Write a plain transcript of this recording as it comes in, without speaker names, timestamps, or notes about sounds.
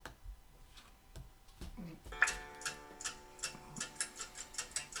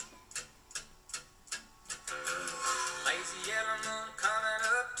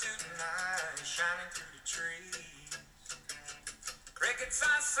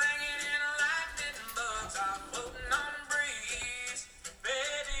singing in lightning bugs are floating on the breeze.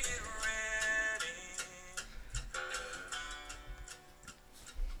 Baby, get ready.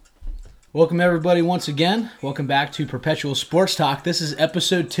 Welcome everybody once again. Welcome back to Perpetual Sports Talk. This is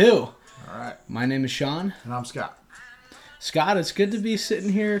episode 2. All right. My name is Sean. And I'm Scott. Scott, it's good to be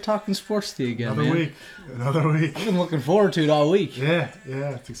sitting here talking sports to you again, Another week. I've been looking forward to it all week. Yeah,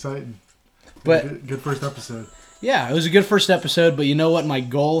 it's exciting. But Good first episode. yeah, it was a good first episode, but you know what? My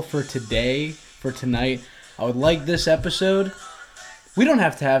goal for tonight, I would like this episode. We don't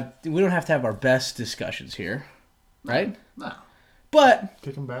have to have our best discussions here, right? No. But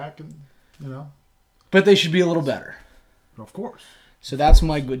Kick them back and, but they should be a little better. of course. So that's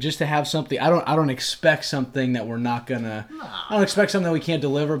my just to have something. I don't expect something that we're not gonna. I don't expect something that we can't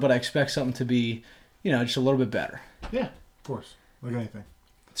deliver, but I expect something to be, just a little bit better. Yeah, of course. Like anything.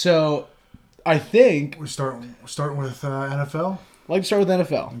 So, I think We're starting with NFL. I'd like to start with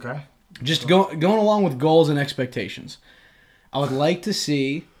NFL. Okay. Just going along with goals and expectations. I would like to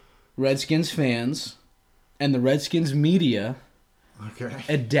see Redskins fans and the Redskins media Okay.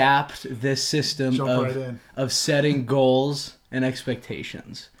 adapt this system Jump right in. of setting goals and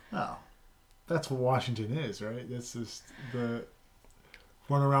expectations. Oh, that's what Washington is, right? That's just the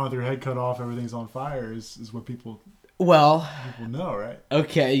running around with your head cut off, everything's on fire is what people Well, know, right?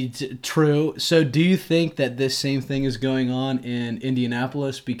 okay, true. So do you think that this same thing is going on in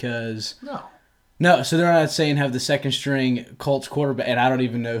Indianapolis? Because no, so they're not saying have the second string Colts quarterback, and I don't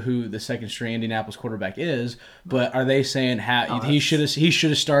even know who the second string Indianapolis quarterback is. But are they saying he should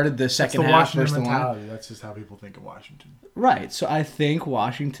have started the That's second the half Washington versus the line? mentality. That's just how people think of Washington. Right. So I think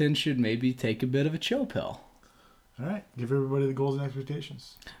Washington should maybe take a bit of a chill pill. All right. Give everybody the goals and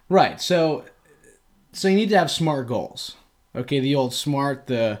expectations. Right. So you need to have SMART goals. Okay, the old SMART.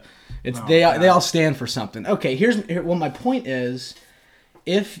 They all stand for something. Okay. Well, my point is,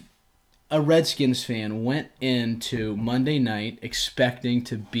 if a Redskins fan went into Monday night expecting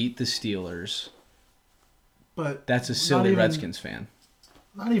to beat the Steelers, But that's a silly Redskins fan.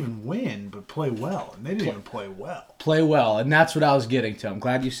 Not even win, but play well. And they didn't even play well. Play well, and that's what I was getting to. I'm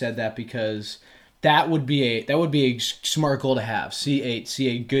glad you said that because that would be a smart goal to have. See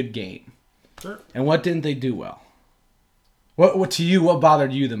a good game. Sure. And what didn't they do well? What to you? What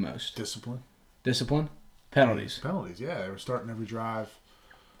bothered you the most? Discipline. Discipline? Penalties. Penalties, yeah. They were starting every drive.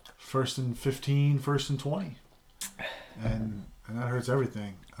 1st and 15, 1st and 20. And that hurts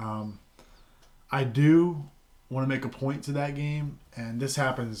everything. I do want to make a point to that game, and this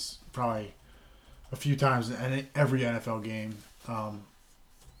happens probably a few times in every NFL game.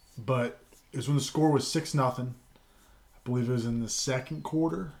 But it was when the score was 6-0. I believe it was in the second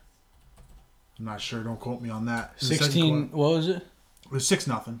quarter. I'm not sure. Don't quote me on that. 16. What was it? It was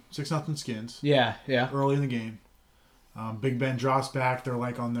 6-0. 6-0 Skins. Yeah. Early in the game. Big Ben drops back. They're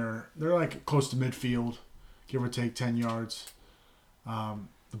like close to midfield, give or take 10 yards.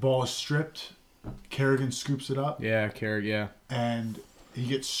 The ball is stripped. Kerrigan scoops it up. Yeah, Carrot. Yeah. And he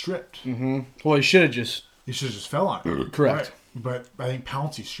gets stripped. Mm-hmm. Well, he should have just. He should have just fell on it. Correct. Right. But I think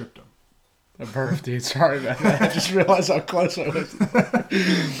Pouncey stripped him. Perfect, dude. Sorry about that. I just realized how close I was.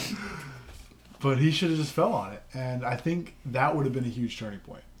 But he should have just fell on it. And I think that would have been a huge turning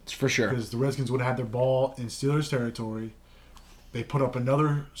point. For sure. Because the Redskins would have had their ball in Steelers territory. They put up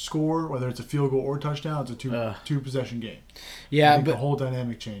another score, whether it's a field goal or touchdown. It's a two possession game. Yeah, but but the whole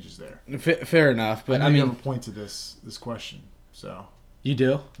dynamic changes there. Fair enough. But I mean, you have a point to this question. So you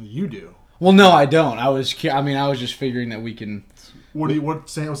do. you do. Well, no, I don't. I was just figuring that we can. What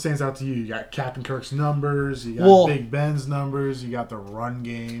stands out to you? You got Captain Kirk's numbers. You got Big Ben's numbers. You got the run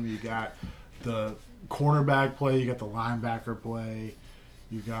game. You got the cornerback play. You got the linebacker play.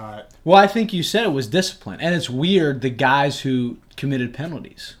 You got... Well, I think you said it was discipline. And it's weird, the guys who committed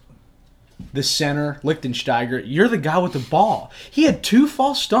penalties. The center, Lichtensteiger, you're the guy with the ball. He had 2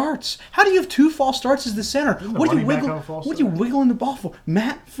 false starts. How do you have 2 false starts as the center? What are you wiggling the ball for?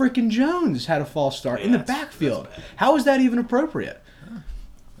 Matt freaking Jones had a false start in the backfield. How is that even appropriate?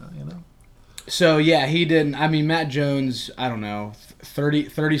 So, yeah, he didn't. I mean, Matt Jones, I don't know,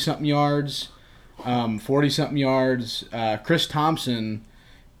 30-something yards, 40-something yards. Chris Thompson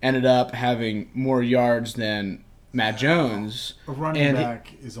ended up having more yards than Matt Jones. A running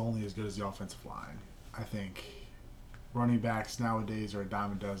back is only as good as the offensive line. I think running backs nowadays are a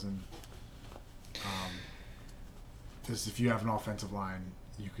dime a dozen. Just if you have an offensive line,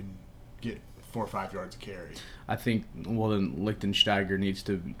 you can get 4 or 5 yards a carry. I think, well, then Lichtensteiger needs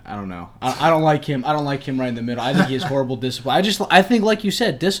to, I don't know. I don't like him. I don't like him right in the middle. I think he has horrible discipline. I think, like you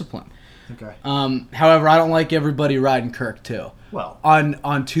said, discipline. Okay. However, I don't like everybody riding Kirk, too. Well,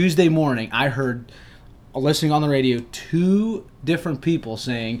 on Tuesday morning, I heard listening on the radio 2 different people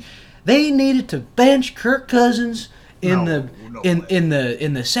saying they needed to bench Kirk Cousins in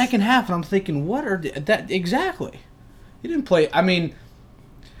the second half, and I'm thinking, what are that exactly? He didn't play. I mean,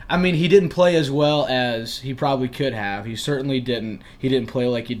 he didn't play as well as he probably could have. He certainly didn't. He didn't play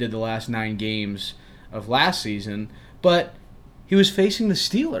like he did the last 9 games of last season, but he was facing the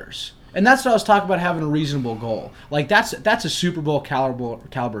Steelers. And that's what I was talking about, having a reasonable goal. Like, that's a Super Bowl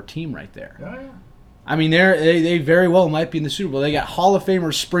caliber team right there. Yeah. I mean, they very well might be in the Super Bowl. They got Hall of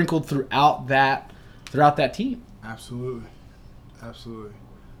Famers sprinkled throughout that team. Absolutely.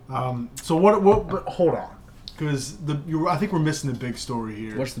 So what? But hold on, because I think we're missing the big story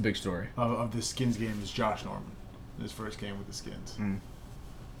here. What's the big story? Of the Skins game is Josh Norman, his first game with the Skins.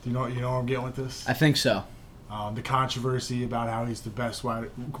 Do you know where I'm getting with this? I think so. The controversy about how he's the best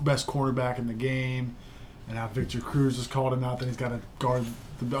cornerback in the game, and how Victor Cruz has called him out that he's got to guard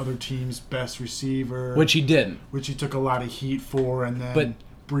the other team's best receiver, Which he didn't. which he took a lot of heat for, and then But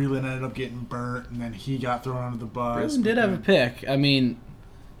Breeland ended up getting burnt, and then he got thrown under the bus. Breeland did have a pick. I mean,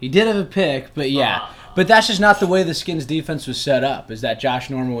 he did have a pick, but yeah. But that's just not the way the Skins defense was set up, is that Josh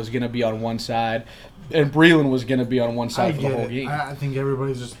Norman was going to be on one side, and Breeland was going to be on one side for the whole game. I think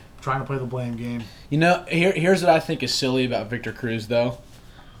everybody's just trying to play the blame game. You know, here's what I think is silly about Victor Cruz, though.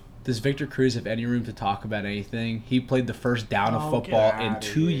 Does Victor Cruz have any room to talk about anything? He played the first down of football in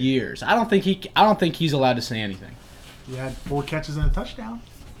 2 years. I don't think he's allowed to say anything. He had 4 catches and a touchdown.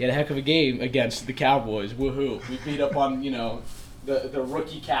 He had a heck of a game against the Cowboys. Woohoo! We beat up on the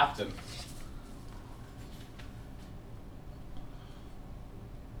rookie captain.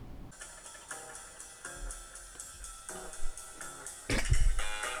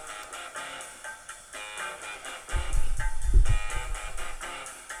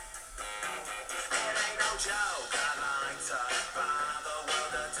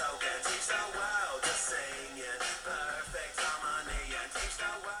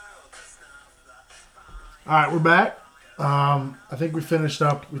 All right, we're back. I think we finished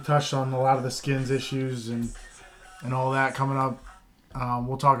up. We touched on a lot of the Skins issues and all that coming up.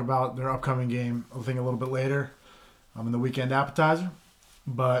 We'll talk about their upcoming game, I think, a little bit later in the weekend appetizer.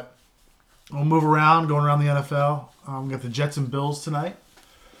 But we'll move around, going around the NFL. We got the Jets and Bills tonight.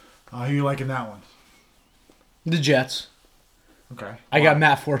 Who you liking that one? The Jets. Okay. I got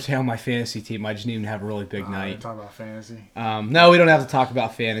Matt Forte on my fantasy team. I just need him to have a really big night. Talk about fantasy. No, we don't have to talk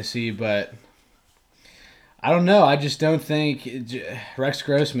about fantasy, but I don't know. I just don't think Rex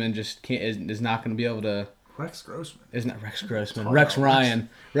Grossman just is not going to be able to. Rex Grossman. Isn't it Rex Grossman? Rex Ryan.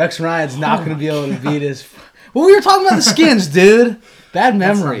 Rex Ryan's not going to be able to beat his. Well, we were talking about the Skins, dude. Bad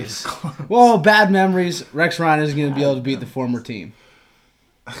memories. Well, bad memories. Rex Ryan isn't going to be able to beat the former team.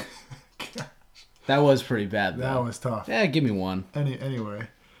 That was pretty bad, though. That was tough. Yeah, give me one. Anyway,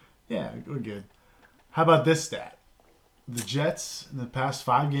 yeah, we're good. How about this stat? The Jets in the past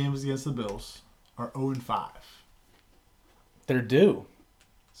 5 games against the Bills are 0-5. They're due.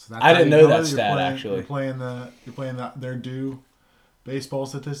 So that's I how didn't you know that it. stat, You're actually. playing their due baseball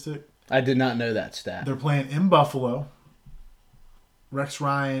statistic. I did not know that stat. They're playing in Buffalo. Rex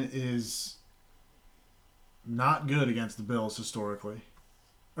Ryan is not good against the Bills historically.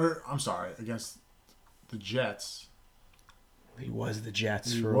 I'm sorry, against the Jets. He was the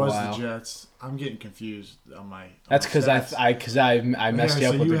Jets He for a was while. the Jets. I'm getting confused on my. That's because stats. I messed you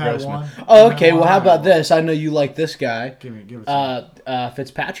up so with you the had Grossman. one. Oh, You okay. had Well, one, how I had about one. this? I know you like this guy, Give it to me.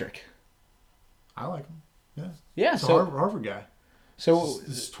 Fitzpatrick. I like him. Yeah. Yeah. He's a So Harvard guy. so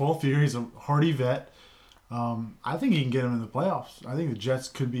His 12th year, he's a hardy vet. I think he can get him in the playoffs. I think the Jets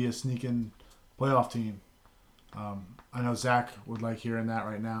could be a sneaking playoff team. I know Zach would like hearing that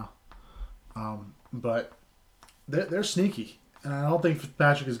right now. But they're sneaky. And I don't think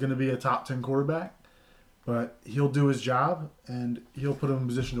Fitzpatrick is going to be a top 10 quarterback. But he'll do his job, and he'll put him in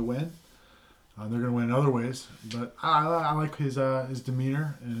position to win. They're going to win in other ways. But I like his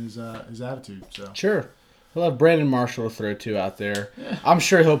demeanor and his attitude. So sure, he'll have Brandon Marshall to throw to out there. Yeah. I'm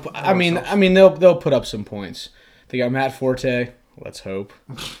sure he'll. I mean, they'll put up some points. They got Matt Forte. Let's hope.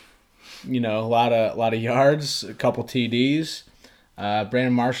 A lot of yards, a couple TDs.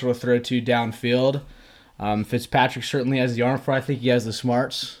 Brandon Marshall to throw to downfield. Fitzpatrick certainly has the arm for it. I think he has the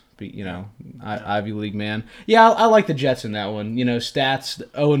smarts. Ivy League man. Yeah, I like the Jets in that one. Stats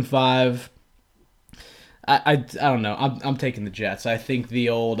 0-5. I don't know. I'm taking the Jets. I think the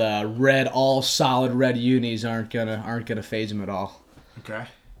old all solid red unis aren't gonna phase them at all. Okay. I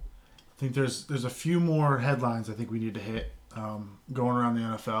think there's a few more headlines I think we need to hit going around the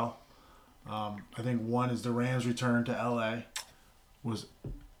NFL. I think one is the Rams' return to LA was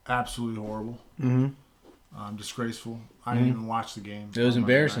absolutely horrible. Mm-hmm. Disgraceful. I didn't even watch the game. It was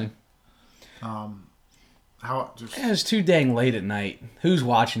embarrassing. How just It was too dang late at night. Who's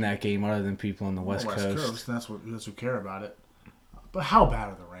watching that game other than people on the West West Coast? Coast. That's who care about it. But how bad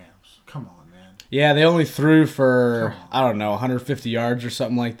are the Rams? Come on, man. Yeah, they only threw for, Come on. I don't know, 150 yards or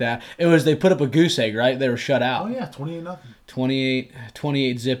something like that. They put up a goose egg, right? They were shut out. Oh yeah, 28-0.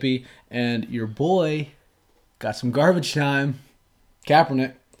 28 zippy. And your boy got some garbage time.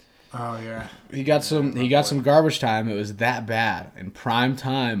 Kaepernick. Oh yeah. He got some garbage time. It was that bad. In prime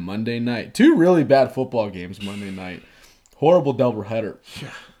time, Monday night. 2 really bad football games Monday night. Horrible doubleheader.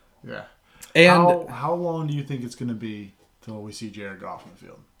 Yeah. And how long do you think it's going to be till we see Jared Goff in the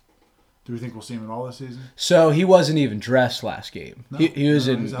field? Do we think we'll see him at all this season? so he wasn't even dressed last game. No, he was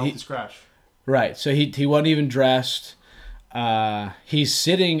no, in he's a healthy scratch. right. So he wasn't even dressed. He's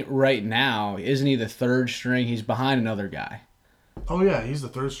sitting right now. Isn't he the third string? He's behind another guy. Oh yeah, he's the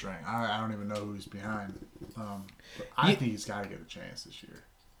third string. I don't even know who he's behind. But I think he's got to get a chance this year.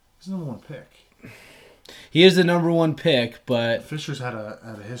 He's the number 1 pick. He is the number 1 pick, but Fisher's had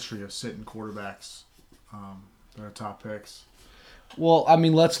a history of sitting quarterbacks that are top picks. well, I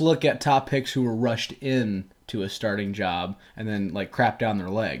mean, let's look at top picks who were rushed in to a starting job and then like crap down their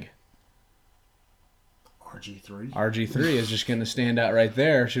leg. RG3. RG3 is just going to stand out right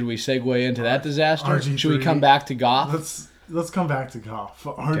there. Should we segue into that disaster? RG3. Should we come back to Goff? Let's come back to Goff.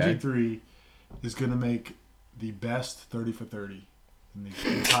 RG3 is going to make the best 30 for 30 in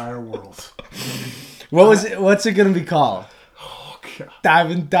the entire world. What's it going to be called? Oh God. I've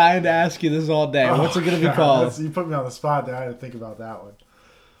been dying to ask you this all day. What's it going to be called? You put me on the spot there. I had to think about that one.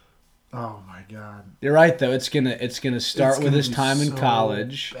 Oh my God. You're right though. It's gonna start It's with gonna his be time in so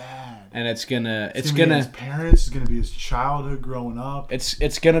college, bad. and it's gonna It's gonna be his parents. It's gonna be his childhood growing up.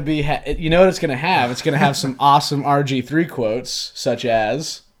 it's gonna be you know what it's gonna have? It's gonna have some awesome RG3 quotes such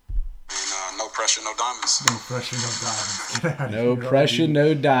as No pressure, no diamonds. No pressure, no diamonds. Get out of no here, pressure, RG.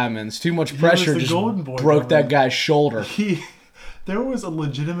 no diamonds. Too much was pressure the just golden boy broke coming that in. guy's shoulder. There was a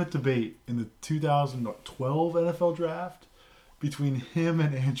legitimate debate in the 2012 NFL draft between him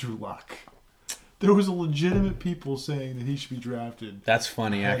and Andrew Luck. There was a legitimate people saying that he should be drafted. That's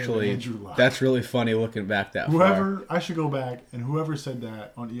funny, ahead of actually. Andrew Luck. That's really funny looking back that far. Whoever, I should go back, and whoever said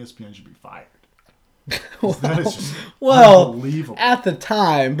that on ESPN should be fired. 'Cause that is just Well, unbelievable. at the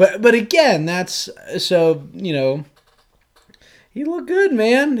time, but again, that's so he looked good,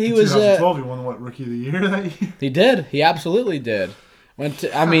 man. He was 2012, he won what, Rookie of the Year that year? he did. He absolutely did. Took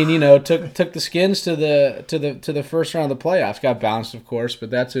the Skins to the first round of the playoffs. Got bounced, of course, but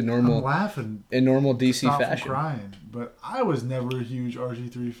that's in I'm normal laughing. DC Stop from fashion. crying. But I was never a huge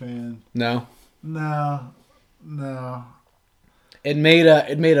RG3 fan. No, No. it made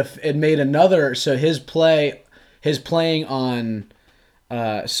another. So his playing on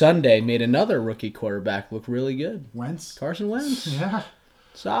Sunday made another rookie quarterback look really good. Wentz? Carson Wentz, Yeah.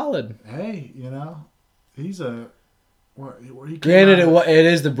 solid. Hey, he's a... he Granted, came out- it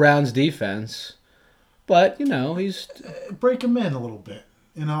is the Browns' defense, but he's break him in a little bit.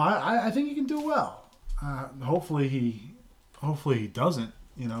 I think he can do well. Hopefully he doesn't.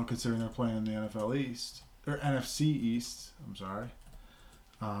 Considering they're playing in the NFL East or NFC East. I'm sorry,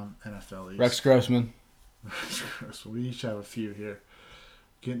 NFL East. Rex Grossman. So we each have a few here.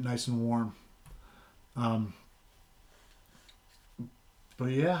 Getting nice and warm. But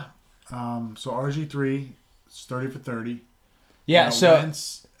yeah. So RG3 is 30 for 30. Yeah. You got So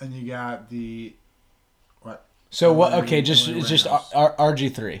Wentz, and you got the what? so what? Rams. Okay, it's just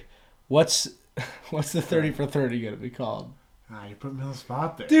RG3. What's the 30 for 30 gonna be called? You put me on the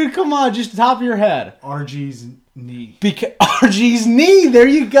spot there. Dude, come on, just the top of your head. RG's knee. Because RG's knee. There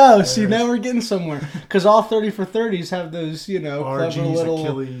you go. See, There it now is. we're getting somewhere. Because all 30 for 30s have those, clever RG's little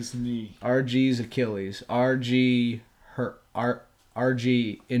Achilles knee. RG's Achilles. RG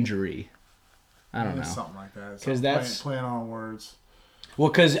injury. I don't know. Something like that. 'Cause that's- playing on words. Well,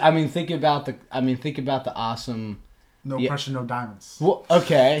 because think about the awesome. No Yeah. pressure, no diamonds. Well,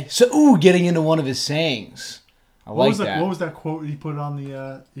 okay, so getting into one of his sayings. I What like was that. What was that quote he put on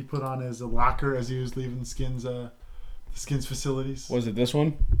his locker as he was leaving the Skins facilities? Was it this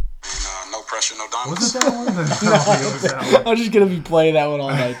one? No pressure, no diamonds. Was it that one? I don't think it was that one. I'm just gonna be playing that one all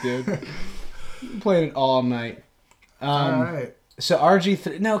night, dude. Playing it all night. All right. So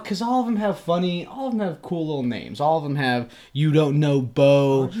RG3, no, because all of them have cool little names. All of them have You Don't Know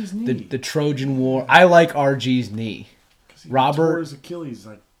Bo, RG's the knee. Trojan War. I like RG's knee. 'Cause he Robert tore his Achilles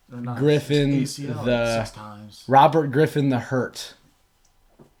or not, Griffin, his ACL the- 6 times, Robert Griffin the Hurt.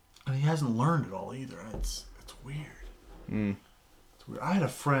 and he hasn't learned it all either. It's weird. It's weird. I had a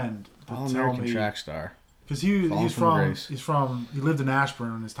friend that All tell American me track star. because Fallen from he lived in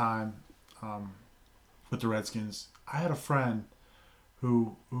Ashburn in his time with the Redskins. I had a friend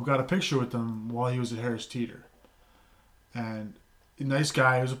who got a picture with him while he was at Harris Teeter. And a nice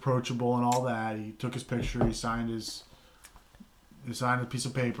guy, he was approachable and all that. He took his picture, he signed a piece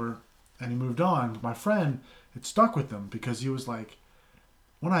of paper, and he moved on. My friend, it stuck with him because he was like,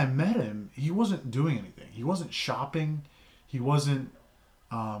 when I met him, he wasn't doing anything. He wasn't shopping. He wasn't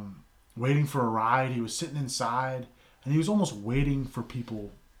waiting for a ride. He was sitting inside, and he was almost waiting for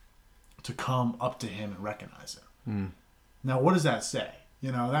people to come up to him and recognize him. Now, what does that say?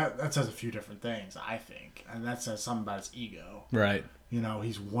 You know, that says a few different things, I think. And that says something about his ego. Right. You know,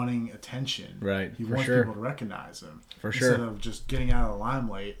 he's wanting attention. Right. He For wants sure. people to recognize him. For sure. Instead of just getting out of the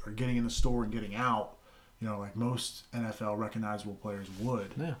limelight or getting in the store and getting out, you know, like most NFL recognizable players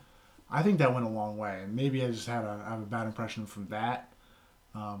would. Yeah. I think that went a long way. And maybe I just have a bad impression from that.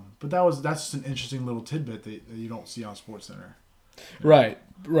 But that's just an interesting little tidbit that you don't see on SportsCenter. Right.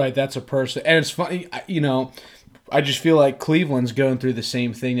 That's a person. And it's funny, you know, I just feel like Cleveland's going through the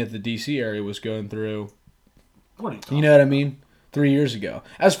same thing that the D.C. area was going through. What are you talking You know what I mean? 3 years ago.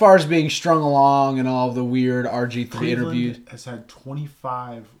 As far as being strung along and all of the weird RG3 Cleveland interviews. has had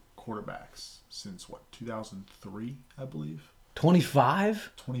 25 quarterbacks since, 2003, I believe?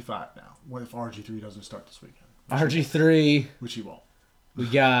 25? 25 now. What if RG3 doesn't start this weekend? RG3. Which he won't. We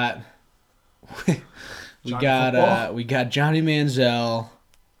got... we Johnny got Football? Johnny Manziel,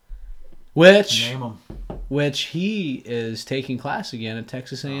 which Name him. he is taking class again at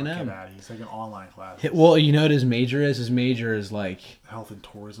Texas A&M. Get out. He's like an online class. Well, you know what his major is? His major is like Health and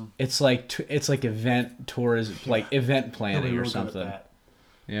tourism. it's like event tourism, like event He'll be planning or real something. good at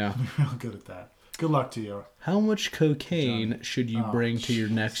Yeah. that. Real good at that. Good luck to you. How much cocaine should you Oh, bring to your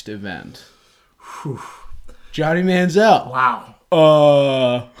next event? Whew. Johnny Manziel. Wow.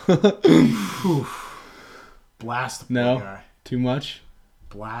 Blast the No. poor guy. Too much?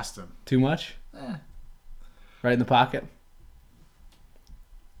 Blast him. Too much? Eh. Right in the pocket.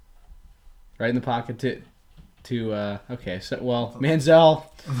 Right in the pocket okay, so Manziel,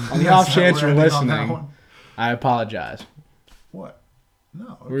 on the off Is that chance where you're I think on that listening, one? I apologize. What?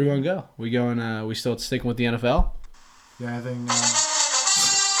 No. Where are we going to go? We still sticking with the NFL? Yeah, I think.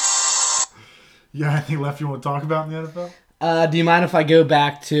 Anything left you want to talk about in the NFL? Do you mind if I go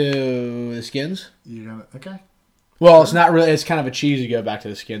back to the Skins? You're gonna okay. Well, it's not really. It's kind of a cheese to go back to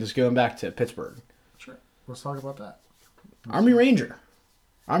the Skins. It's going back to Pittsburgh. Sure. Let's talk about that. Army Ranger,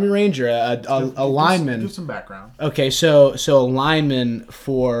 a lineman. Give some background. Okay, so a lineman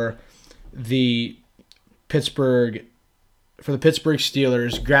for the Pittsburgh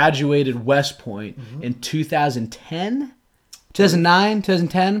Steelers graduated West Point in 2010, 2009,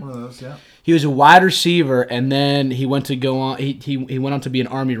 2010. One of those, yeah. He was a wide receiver, and then he went to go on. He went on to be an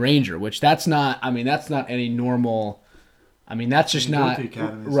Army Ranger, which that's not any normal. I mean, that's just You go not to the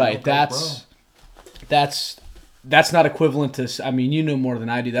academy, it's right. no pro. That's not equivalent to. I mean, you know more than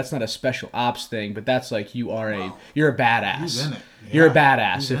I do. That's not a special ops thing, but that's like you're a badass. He's in it. You're a Yeah,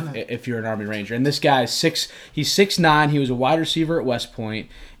 badass he's in it. if you're an Army Ranger. And this guy is he's 6'9". He was a wide receiver at West Point,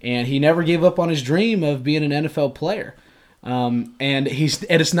 and he never gave up on his dream of being an NFL player. And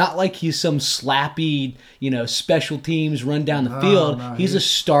it's not like he's some slappy, special teams run down the field. no, he's a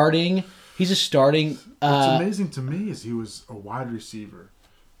starting. What's amazing to me is he was a wide receiver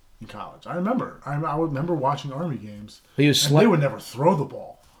in college. I remember watching Army games. He was and they would never throw the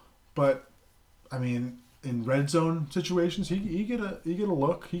ball, but I mean, in red zone situations, he get a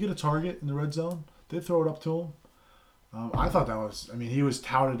look, he get a target in the red zone. They throw it up to him. I thought that was. I mean, he was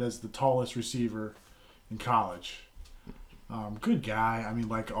touted as the tallest receiver in college. Good guy. I mean,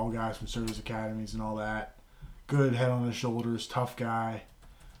 like all guys from service academies and all that. Good head on his shoulders, tough guy.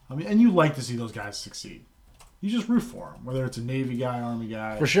 I mean, and you like to see those guys succeed. You just root for them, whether it's a Navy guy, Army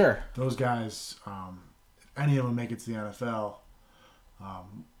guy. for sure. Those guys, any of them make it to the NFL,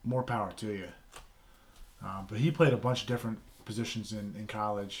 more power to you. But he played a bunch of different positions in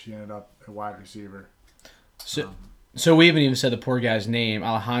college. He ended up a wide receiver. So we haven't even said the poor guy's name,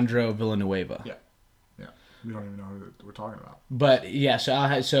 Alejandro Villanueva. Yeah. We don't even know who we're talking about. But yeah,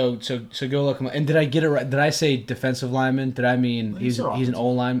 so go look him up. And did I get it right? Did I say defensive lineman? Did I mean he's an O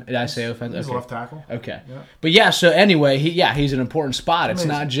line? Did I say offensive? He's Okay. a left tackle. Okay. Yeah. But yeah, so anyway, he's an important spot. It's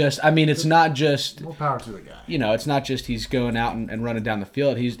Amazing. not just. I mean, it's not just. More power to the guy. It's not just he's going out and running down the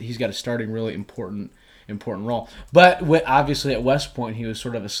field. He's got a starting really important role. But obviously at West Point he was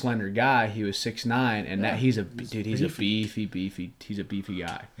sort of a slender guy. He was 6'9", and that he's a beefy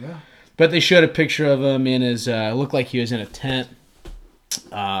guy. Yeah. But they showed a picture of him in his. Looked like he was in a tent,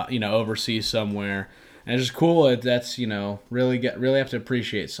 overseas somewhere, and it's just cool. That's really have to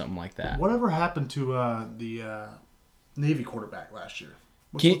appreciate something like that. Whatever happened to the Navy quarterback last year?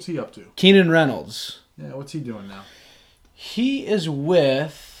 What's he up to? Keenan Reynolds. Yeah, what's he doing now? He is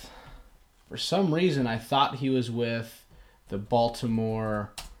with, for some reason, I thought he was with the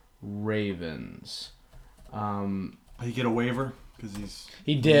Baltimore Ravens. He get a waiver because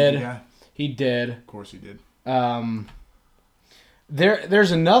He did. Yeah, He did. of course he did.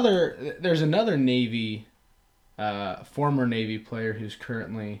 There's another Navy, former Navy player who's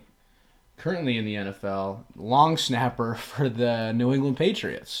currently in the NFL, long snapper for the New England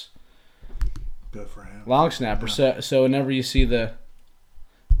Patriots. Good for him. Long snapper. Yeah. So whenever you see the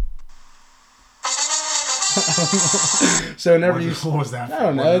so whenever you What was that? I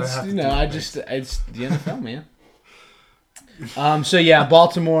don't What know. did It's have to you do know I with just it's the NFL, man. So yeah,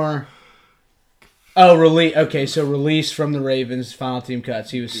 Baltimore. Oh, release. Okay, so released from the Ravens. Final team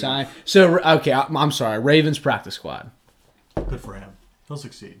cuts. He was signed. So okay, I'm sorry. Ravens practice squad. it. Good for him. He'll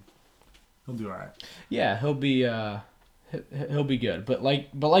succeed. He'll do all right. Yeah, he'll be good. But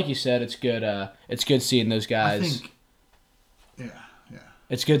like you said, it's good seeing those I guys. think. Yeah.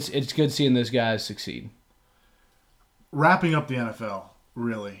 It's good seeing those guys succeed. Wrapping up the NFL,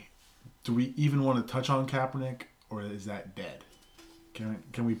 really. Do we even want to touch on Kaepernick, or is that dead?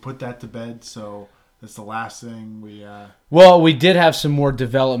 Can we put that to bed? So that's the last thing we. Well, we did have some more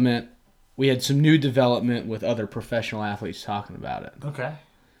development. We had some new development with other professional athletes talking about it. Okay.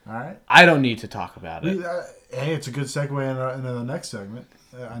 All right. I don't need to talk about it. Hey, it's a good segue into the next segment.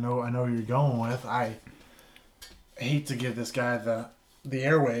 I know where you're going with. I hate to give this guy the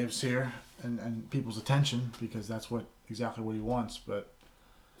airwaves here and people's attention because that's exactly what he wants. But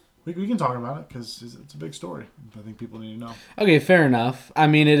we can talk about it because it's a big story. I think people need to know. Okay, fair enough. I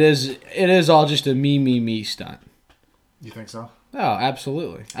mean, it is all just a me stunt. You think so? Oh,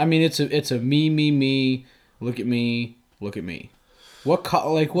 absolutely. I mean, it's a me. Look at me. What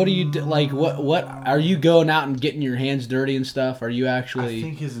do you do? Like what are you going out and getting your hands dirty and stuff? Are you actually? I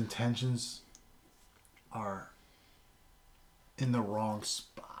think his intentions are in the wrong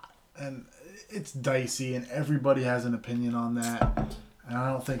spot, and it's dicey, and everybody has an opinion on that. And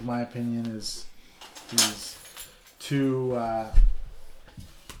I don't think my opinion is too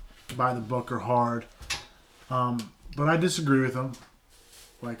by the book or hard. But I disagree with him,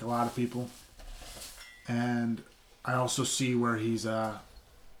 like a lot of people, and I also see where he's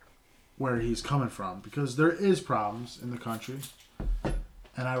coming from because there is problems in the country,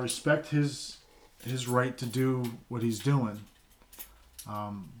 and I respect his right to do what he's doing.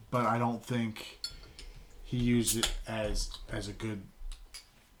 But I don't think he used it as a good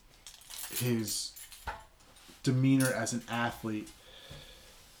his demeanor as an athlete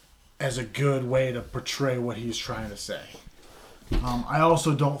as a good way to portray what he's trying to say. I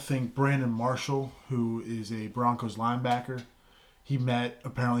also don't think Brandon Marshall, who is a Broncos linebacker, he met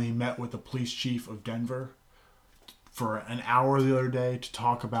with the police chief of Denver for an hour the other day to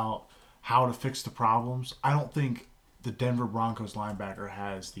talk about how to fix the problems. I don't think the Denver Broncos linebacker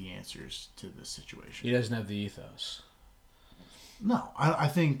has the answers to this situation. He doesn't have the ethos. No, I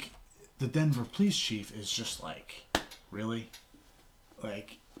think the Denver police chief is just like, really?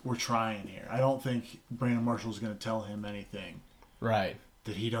 Like, we're trying here. I don't think Brandon Marshall is going to tell him anything Right.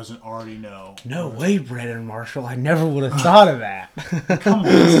 that he doesn't already know. No way, Brandon Marshall. I never would have thought of that. Come on,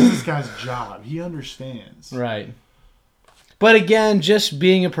 this is this guy's job. He understands. Right. But again, just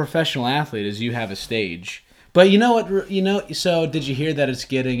being a professional athlete is you have a stage. But you know what? So did you hear that it's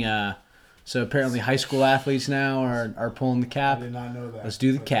getting? So apparently, high school athletes now are pulling the cap. I did not know that. Let's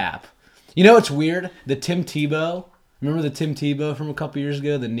do the cap. You know what's weird? The Tim Tebow. Remember the Tim Tebow from a couple years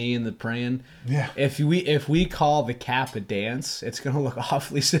ago? The knee and the praying. Yeah. If we call the cap a dance, it's gonna look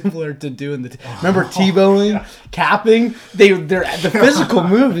awfully similar to doing the. Remember Tebowing, capping? The physical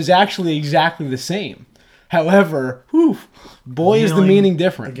move is actually exactly the same. However, boy, is the Kneeling meaning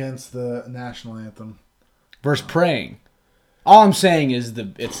different. against the national anthem. Versus praying. All I'm saying is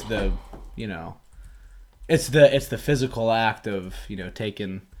it's the physical act of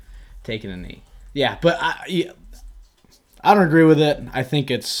taking a knee. Yeah, but I don't agree with it. I think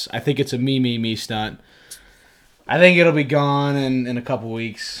it's a me stunt. I think it'll be gone in a couple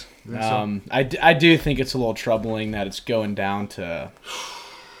weeks. I do think it's a little troubling that it's going down to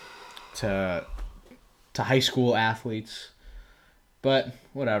high school athletes, but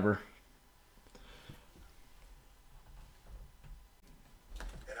whatever.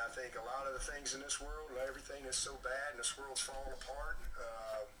 And I think a lot of the things in this world, everything is so bad, and this world's falling apart.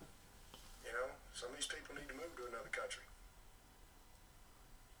 Some of these people need to move to another country.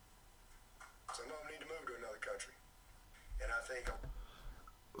 Some of them need to move to another country. And I think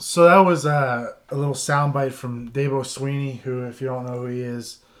So that was a little soundbite from Dabo Sweeney, who, if you don't know who he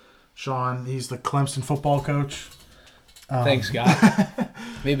is, Sean, he's the Clemson football coach. Thanks, Scott.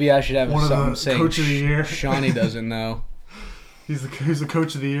 Maybe I should have One of something the saying coach of the year. Shawnee doesn't know. He's the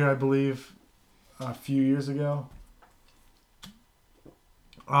coach of the year, I believe, a few years ago.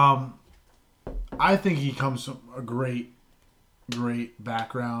 I think he comes from a great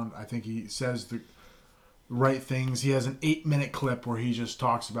background. I think he says the right things. He has an 8-minute clip where he just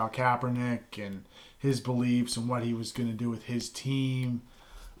talks about Kaepernick and his beliefs and what he was going to do with his team.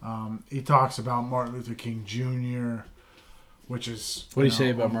 He talks about Martin Luther King Jr., which is What do you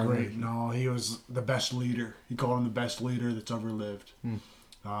say about Martin great. Luther King? No, he was the best leader. He called him the best leader that's ever lived.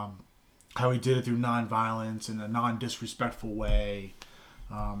 How he did it through nonviolence in a non-disrespectful way.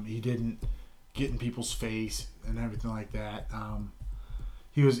 He didn't get in people's face and everything like that.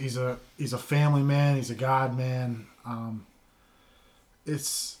 He's a family man. He's a God man.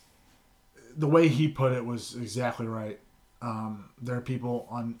 It's the way he put it was exactly right. There are people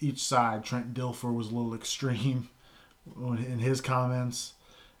on each side. Trent Dilfer was a little extreme in his comments,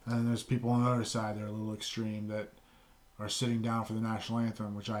 and there's people on the other side that are a little extreme that are sitting down for the national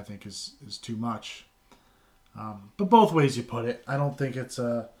anthem, which I think is too much. But both ways you put it, I don't think it's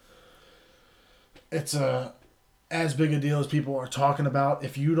a as big a deal as people are talking about.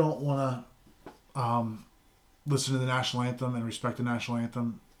 If you don't want to listen to the national anthem and respect the national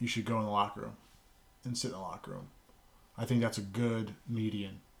anthem, you should go in the locker room and sit in the locker room. I think that's a good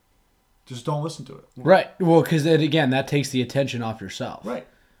median. Just don't listen to it. Right. Well, because again, that takes the attention off yourself. Right.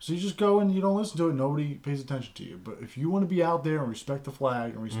 So you just go and you don't listen to it. Nobody pays attention to you. But if you want to be out there and respect the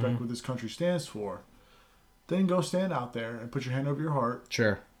flag and respect what this country stands for, then go stand out there and put your hand over your heart.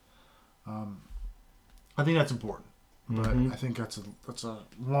 Sure. I think that's important. But I think that's a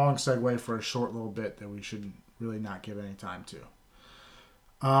long segue for a short little bit that we should really not give any time to.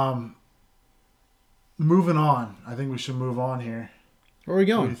 Moving on. I think we should move on here. Where are we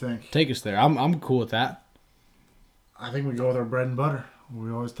going? What do you think? Take us there. I'm cool with that. I think we go with our bread and butter. We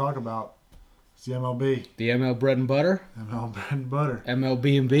always talk about it's the MLB. The ML bread and butter. ML bread and butter.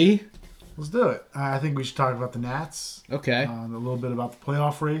 MLB and B. Let's do it. I think we should talk about the Nats. Okay. A little bit about the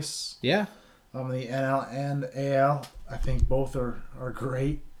playoff race. Yeah. The NL and AL. I think both are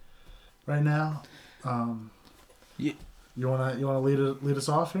great right now. Yeah. You wanna lead us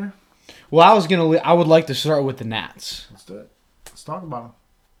off here? Well, I would like to start with the Nats. Let's do it. Let's talk about them.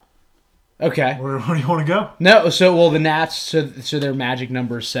 Okay. Where do you want to go? No, the Nats. So their magic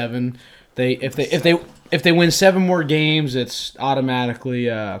number is 7. If they win 7 more games, it's automatically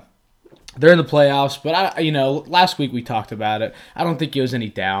they're in the playoffs. But last week we talked about it. I don't think there was any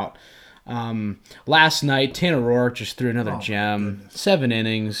doubt. Last night Tanner Roark just threw another gem, 7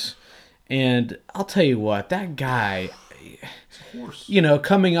 innings, and I'll tell you what, that guy.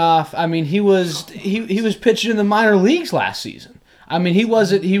 Coming off, I mean, he was pitching in the minor leagues last season. I mean, he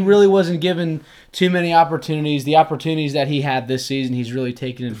really wasn't given too many opportunities. The opportunities that he had this season, he's really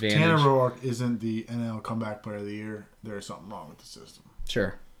taken advantage. Tanner Roark isn't the NL comeback player of the year. There's something wrong with the system.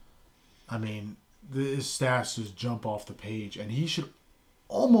 Sure. I mean, his stats just jump off the page, and he should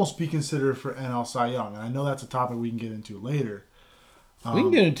almost be considered for NL Cy Young. And I know that's a topic we can get into later. We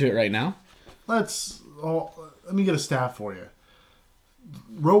can get into it right now. Let me get a stat for you.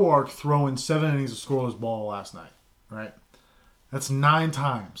 Roark throwing 7 innings of scoreless ball last night, right? That's 9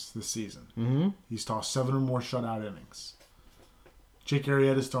 times this season. Mm-hmm. He's tossed 7 or more shutout innings. Jake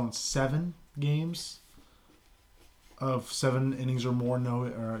Arrieta's thrown 7 games of 7 innings or more,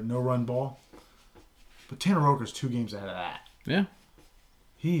 no run ball. But Tanner Roark's 2 games ahead of that. Yeah.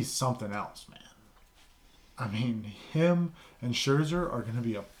 He's something else, man. I mean, him and Scherzer are going to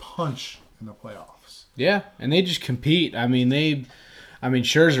be a punch in the playoffs. Yeah, and they just compete. I mean,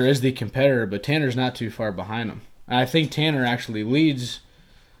 Scherzer is the competitor, but Tanner's not too far behind him. I think Tanner actually leads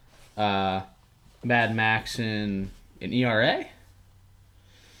Mad Max in ERA.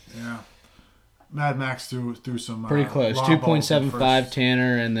 Yeah. Mad Max threw some pretty close. long balls in 2.75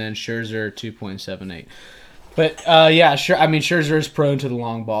 Tanner, and then Scherzer 2.78. But Scherzer is prone to the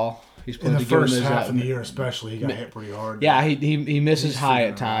long ball. He's in the first half of the year, especially, he got hit pretty hard. Yeah, he misses high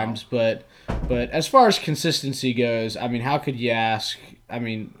at times, but as far as consistency goes, I mean, how could you ask? I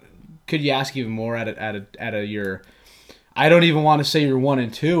mean, could you ask even more at your? I don't even want to say your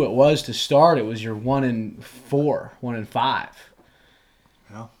 1-2. It was to start. It was your 1-4, 1-5.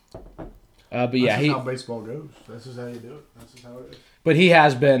 Yeah. But yeah, that's just how baseball goes. That's just how you do it. That's just how it is. But he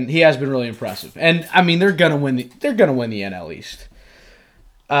has been really impressive, and I mean they're gonna win the NL East.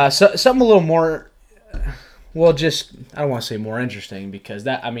 Something a little more, well, just I don't want to say more interesting because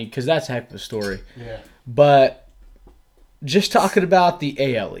that's a heck of a story. Yeah. But just talking about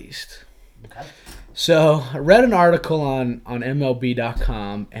the AL East. Okay. So I read an article on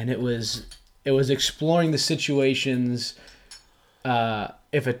MLB.com, and it was exploring the situations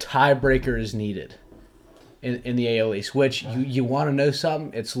if a tiebreaker is needed. in the AL East. Which you want to know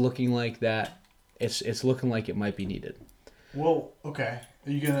something? It's looking like that. It's looking like it might be needed. Well, okay.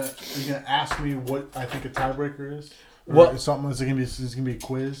 Are you gonna ask me what I think a tiebreaker is? Or What- is something? Is it gonna be a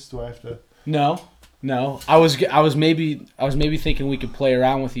quiz? Do I have to? No. I was maybe thinking we could play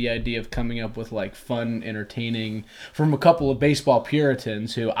around with the idea of coming up with like fun, entertaining from a couple of baseball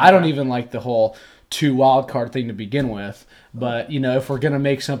Puritans who I don't even like the whole 2 wild card thing to begin with. But if we're gonna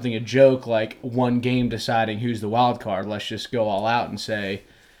make something a joke like one game deciding who's the wild card, let's just go all out and say,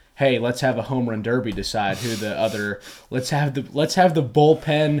 hey, let's have a home run derby decide who the other. Let's have the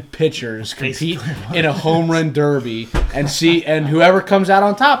bullpen pitchers compete in a home run derby and see, and whoever comes out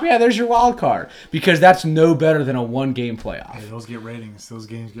on top, there's your wild card, because that's no better than a 1-game playoff. Hey, those get ratings. Those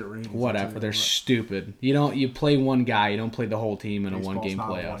games get ratings. Whatever, they're stupid. You play one guy, you don't play the whole team in a 1-game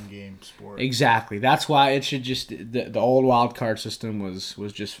not playoff. A 1-game sport. Exactly. That's why it should just the old wild card system was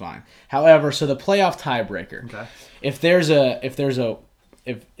just fine. However, so the playoff tiebreaker. Okay. If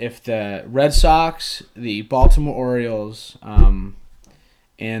the Red Sox, the Baltimore Orioles,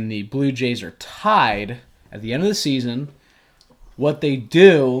 and the Blue Jays are tied at the end of the season, what they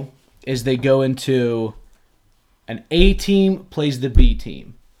do is they go into an A team plays the B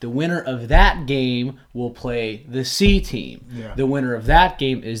team. The winner of that game will play the C team. Yeah. The winner of that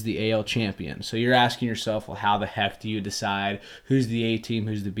game is the AL champion. So you're asking yourself, well, how the heck do you decide who's the A team,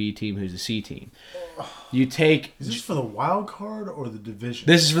 who's the B team, who's the C team? You take... Is this for the wild card or the division?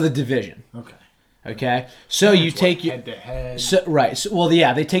 This is for the division. Okay. Okay? So you take... head to head. So, right. So, well,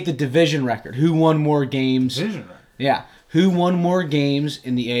 yeah, they take the division record. Who won more games? Division, right? Yeah. Who won more games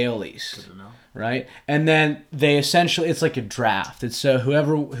in the AL East? Good to know. Right? And then they essentially, it's like a draft. It's so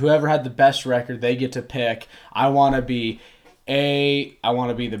whoever had the best record, they get to pick, I want to be A, I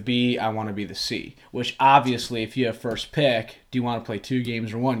want to be the B, I want to be the C. Which obviously, if you have first pick, do you want to play 2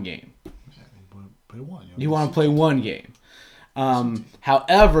 games or 1 game? Play one. You want to play 1 game.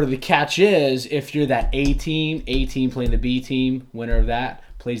 However, the catch is, if you're that A team playing the B team, winner of that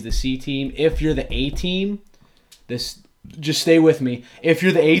plays the C team. If you're the A team, just stay with me. If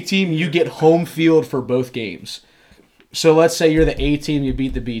you're the A team, you get home field for both games. So let's say you're the A team, you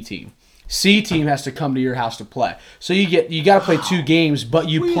beat the B team. C team has to come to your house to play. So you got to play 2 games, but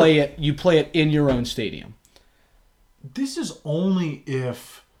you play it in your own stadium. This is only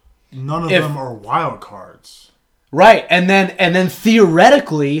if none of them are wild cards. Right, and then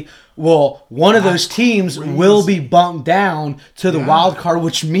theoretically, well, one of those teams will be bumped down to the wild card,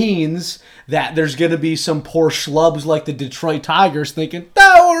 which means that there's going to be some poor schlubs like the Detroit Tigers thinking,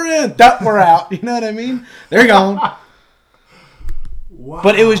 "That we're in, that we're out." You know what I mean? They're gone. Wow.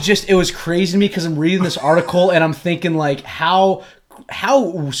 But it was crazy to me because I'm reading this article and I'm thinking like, how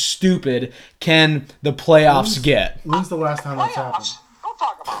stupid can the playoffs get? When's the last time that's happened? Don't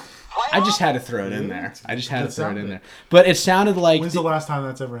talk about playoffs. I just had to throw it in there. But it sounded like When's the last time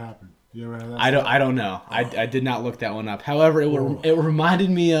that's ever happened? You ever had that? I don't know. I did not look that one up. However, it reminded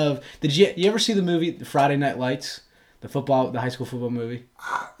me of. Did you ever see the movie Friday Night Lights, the high school football movie?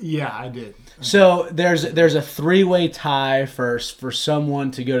 Yeah, I did. So there's a 3-way tie for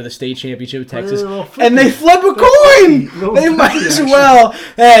someone to go to the state championship of Texas, and they flip a coin. They might as well.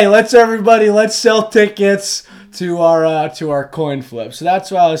 Hey, let's sell tickets to our coin flip. So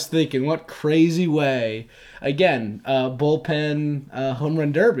that's what I was thinking. What crazy way. Again, bullpen home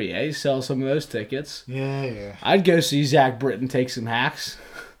run derby. Sell some of those tickets. Yeah. I'd go see Zach Britton take some hacks.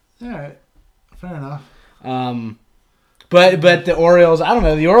 All right. Fair enough. But the Orioles, I don't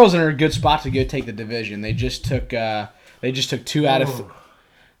know. The Orioles are in a good spot to go take the division. They just took 2 out of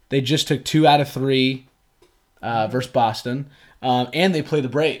 3 versus Boston, and they play the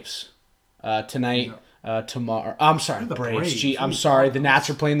Braves tonight. Tomorrow. I'm sorry, the Braves. Gee, I'm sorry. The Nats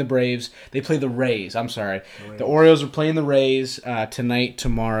are playing the Braves. They play the Rays. I'm sorry. The Orioles are playing the Rays tonight,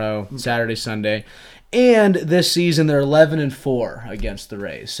 tomorrow, Saturday, Sunday. And this season they're 11-4 against the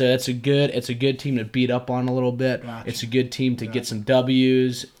Rays. So it's a good team to beat up on a little bit. Gotcha. It's a good team to get some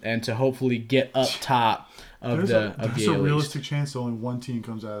W's and to hopefully get up top of the AL East. There's a realistic chance only one team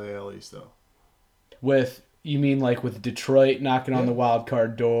comes out of the AL East though. You mean like with Detroit knocking on the wild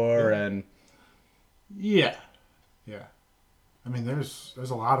card door and Yeah. I mean, there's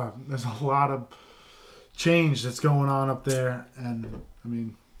a lot of change that's going on up there, and I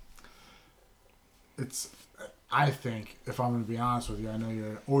mean, I think, if I'm going to be honest with you, I know you're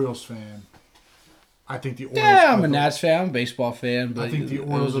an Orioles fan. I think the Orioles. Yeah, I'm a Nats fan, I'm a baseball fan, but I think the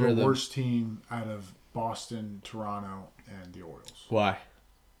Orioles are the worst team out of Boston, Toronto, and the Orioles. Why?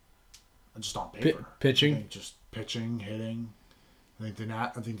 Just on paper. Pitching? I think just pitching, hitting. I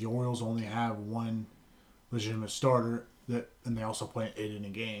think the Orioles only have one legitimate starter and they also play an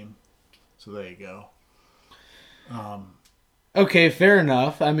 8-inning game. So there you go. Okay, fair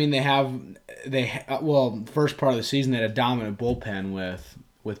enough. I mean, first part of the season they had a dominant bullpen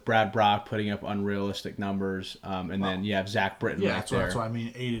with Brad Brock putting up unrealistic numbers, and then you have Zach Britton right there. That's what I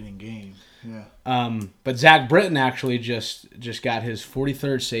mean. 8 inning game. Yeah. But Zach Britton actually just got his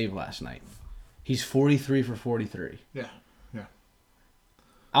 43rd save last night. He's 43 for 43. Yeah. Yeah.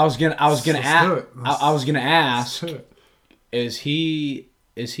 I was gonna Let's do it. I was gonna ask, Let's do it. is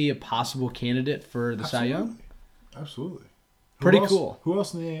he a possible candidate for the Cy Young? Absolutely. Pretty Who else- cool. Who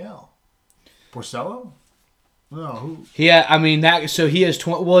else in the AL? Porcello? No. Who? Yeah, I mean that. So he has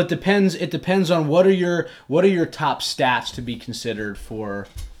 20. Well, it depends. It depends on what are your top stats to be considered for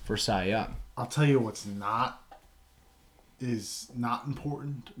Cy Young. I'll tell you what's not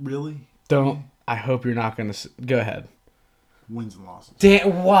important really. Don't. I hope you're not gonna go ahead. Wins and losses.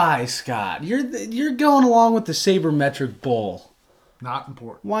 Why, Scott? You're going along with the sabermetric bowl. Not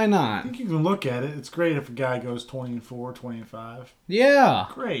important. Why I not? think you can look at it. It's great if a guy goes 20-4, 20-5. Yeah,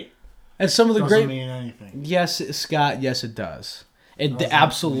 Great. and some of the Doesn't great. mean anything. Yes, Scott. Yes, it does. It Doesn't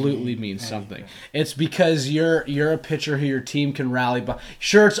absolutely mean means something. anything. It's because you're a pitcher who your team can rally behind.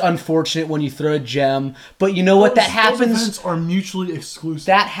 Sure, it's unfortunate when you throw a gem, but you know what? That Those happens. events are mutually exclusive.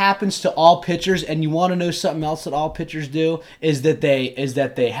 That happens to all pitchers, and you want to know something else that all pitchers do is that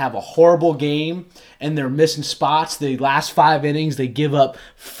they have a horrible game and they're missing spots. The last 5 innings they give up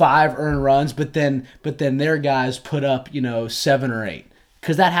 5 earned runs, but then their guys put up 7 or 8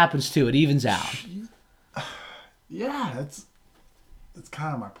 because that happens too. It evens out. Yeah, that's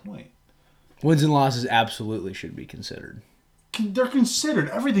kind of my point. Wins and losses absolutely should be considered. They're considered.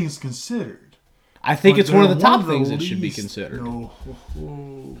 Everything's considered. I think But it's one of the they're top things that should be least, considered.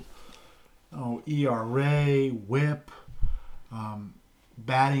 ERA, WHIP,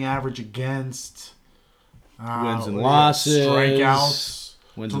 batting average against, Wins and losses, strikeouts,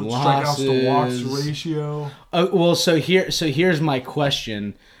 wins and strikeouts to walks losses. ratio. Well, so here's my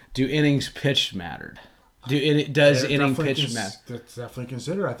question: do innings pitched mattered? Does They're inning definitely pitch matter? That's definitely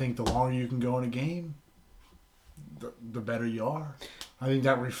considered. I think the longer you can go in a game, the better you are. I think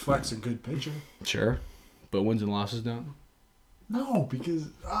that reflects a good pitcher. Sure, but wins and losses don't. No, because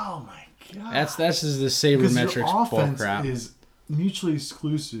oh my god, That's is the because your sabermetrics bull offense crap. is mutually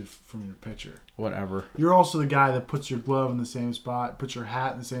exclusive from your pitcher. Whatever. You're also the guy that puts your glove in the same spot, puts your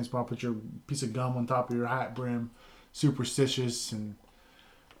hat in the same spot, put your piece of gum on top of your hat brim, superstitious, and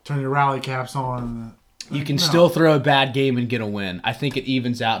turn your rally caps on. You can No. still throw a bad game and get a win. I think it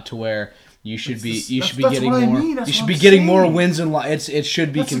evens out to where you should That's be just- you that's- should be that's getting what I more. mean. That's You should what be I'm getting more saying. wins and it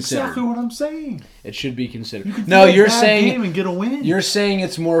should be That's considered. exactly what I'm saying. It should be considered. You can No, throw a you're bad saying game and get a win. You're saying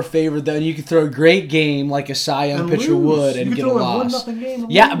it's more favored than you could throw a great game like a Cy Young And pitcher lose. would and You get could a throw a loss. 1-0 game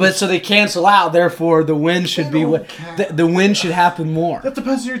and Yeah, lose. but so they cancel out. Therefore, the win should They be don't what count. the win should happen more. That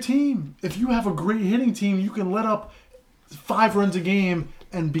depends on your team. If you have a great hitting team, you can let up 5 runs a game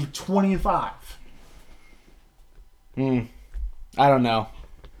and be 20-5. I don't know.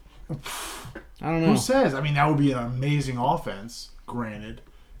 Who says? I mean, that would be an amazing offense. Granted,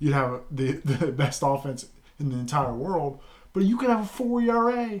 you'd have the best offense in the entire world, but you could have a 4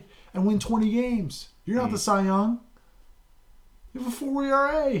 ERA and win 20 games. You're not the Cy Young. You have a 4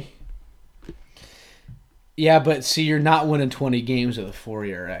 ERA. Yeah, but see, you're not winning 20 games with a 4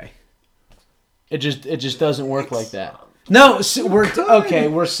 ERA. It just doesn't work like that. No,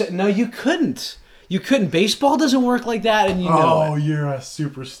 no, you couldn't. You couldn't. Baseball doesn't work like that, and you know Oh, it. you're a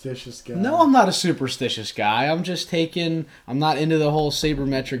superstitious guy. No, I'm not a superstitious guy. I'm not into the whole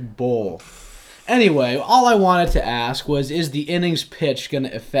sabermetric bowl. Anyway, all I wanted to ask was, is the innings pitch going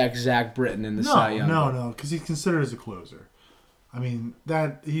to affect Zach Britton in the Cy Young? No, because he's considered as a closer. I mean,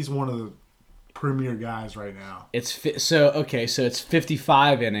 he's one of the premier guys right now. It's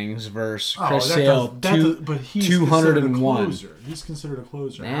 55 innings versus Chris that Sale, but he's considered a 201. closer. He's considered a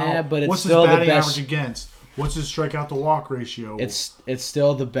closer. Nah, but it's what's still his the batting best- average against? What's his strikeout to walk ratio? It's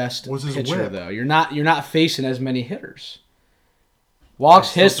still the best What's his pitcher whip? though. You're not facing as many hitters. Walks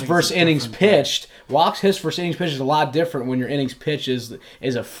still hits think versus it's a innings different pitched. Walks hits versus innings pitched is a lot different when your innings pitch is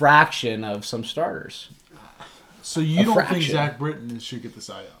a fraction of some starters. so you don't think fraction. Zach Britton should get the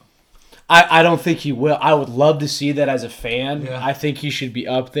Cy Young? I don't think he will. I would love to see that as a fan. Yeah. I think he should be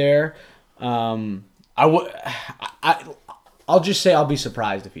up there. I'll just say I'll be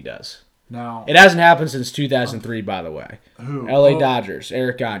surprised if he does. Now, It hasn't happened since 2003, by the way. Who? LA Oh. Dodgers,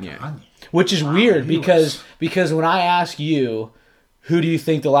 Eric Gagne. Gagne. Which is weird he because when I ask you, who do you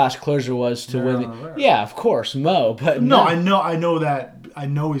think the last closer was to Mariano win? Rivera. Yeah, of course, Mo. But no, I know that I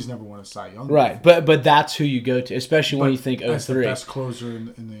know he's never won a Cy Young. Right, but that's who you go to, especially when you think that's the 03. best closer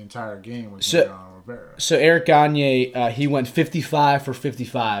in the entire game was So- Mariano Rivera. So Eric Gagne, he went 55 for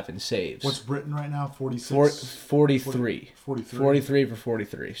 55 in saves. What's Britain right now? 46? 43. 43. 43 for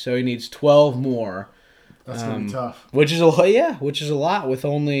 43. So he needs 12 more, That's going to be tough. which is a lot. Yeah, which is a lot with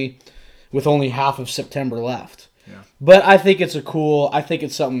only half of September left. Yeah. But I think it's I think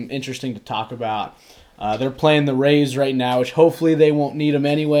it's something interesting to talk about. They're playing the Rays right now, which hopefully they won't need them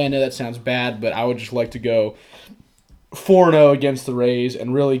anyway. I know that sounds bad, but I would just like to go 4-0 against the Rays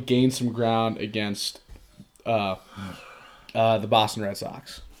and really gain some ground against the Boston Red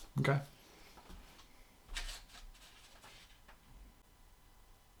Sox. Okay.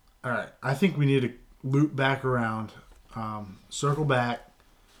 All right. I think we need to loop back around, circle back,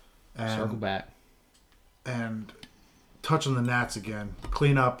 and Circle back. and touch on the Nats again.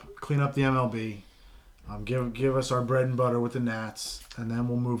 Clean up the MLB. Give us our bread and butter with the Nats, and then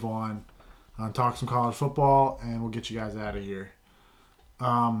we'll move on. Talk some college football, and we'll get you guys out of here.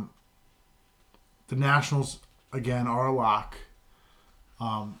 The Nationals again are a lock.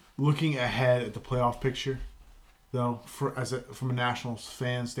 Looking ahead at the playoff picture, though, from a Nationals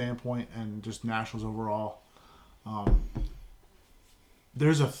fan standpoint and just Nationals overall,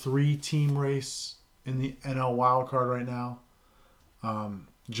 there's a 3-team race in the NL wild card right now.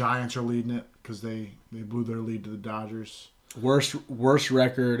 Giants are leading it because they blew their lead to the Dodgers. Worst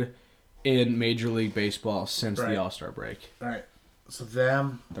record in Major League Baseball since Right. the All-Star break. All right, so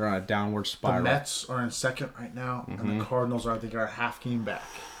They're on a downward the spiral. Mets are in second right now, and the Cardinals are, I think, are a half game back.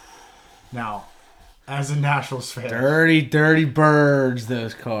 Now, as a Nationals fan, Dirty, dirty birds,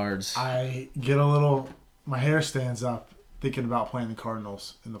 those Cards. I get my hair stands up thinking about playing the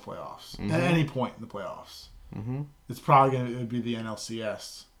Cardinals in the playoffs. At any point in the playoffs. Mm-hmm. It's probably going to be the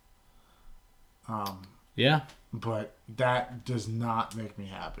NLCS. Yeah. But that does not make me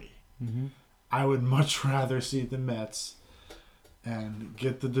happy. I would much rather see the Mets and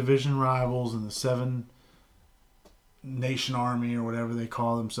get the division rivals and the 7 Nation Army or whatever they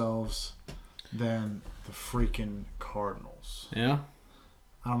call themselves than the freaking Cardinals. Yeah.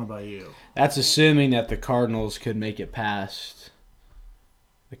 I don't know about you. That's assuming that the Cardinals could make it past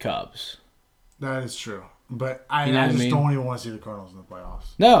the Cubs. That is true. But I You know what I just mean? don't even want to see the Cardinals in the playoffs.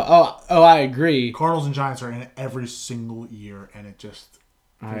 No, I agree. Cardinals and Giants are in it every single year, and it just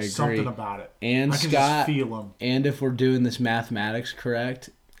I there's agree. something about it. And I can Scott, just feel them. and if we're doing this mathematics correct,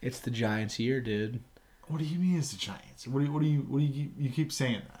 it's the Giants' year, dude. What do you mean it's the Giants? What do you keep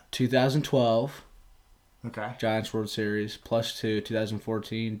saying that? 2012, Okay. Giants World Series +2.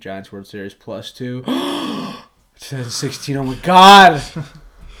 2014, Giants World Series +2. 2016, oh my God.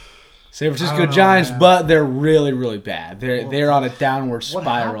 San I Francisco don't know, Giants, man. but they're really, really bad. They're on a downward What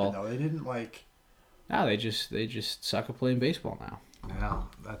spiral. happened, though? They didn't like. No, they just suck at playing baseball now. No,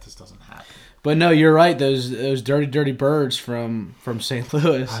 that just doesn't happen. But no, you're right. Those dirty, dirty birds from St.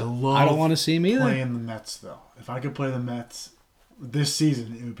 Louis. I don't want to see them either. Playing the Mets though. If I could play the Mets this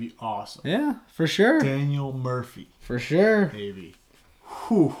season, it would be awesome. Yeah, for sure. Daniel Murphy, For sure. baby.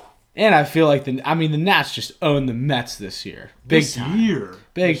 Whew. And I feel like the Nats just own the Mets this year. Big This time. year.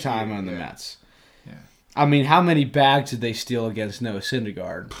 Big This time year, on the yeah. Mets. Yeah. I mean, how many bags did they steal against Noah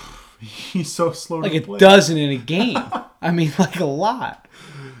Syndergaard? He's so slow Like to a play. dozen in a game. I mean, like a lot.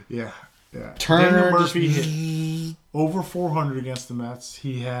 Yeah. Yeah. Turner Daniel just- Murphy hit over 400 against the Mets.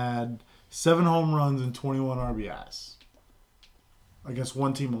 He had 7 home runs and 21 RBIs against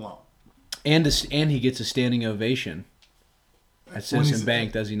one team alone. And he gets a standing ovation at When Citizen he's-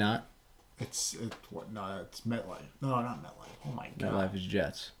 Bank, does he not? It's what? No, it's MetLife. No, not MetLife. Oh my God. MetLife is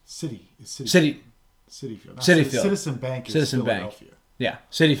Jets. City. It's City. City Field. Not City Ci- Field. Citizen Bank is Citizen Bank. Philadelphia. Yeah,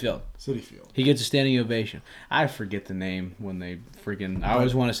 City Field. City Field. He gets a standing ovation. I forget the name when they freaking. I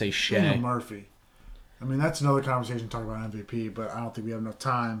always want to say Daniel Shea. Murphy. I mean, that's another conversation to talk about MVP, but I don't think we have enough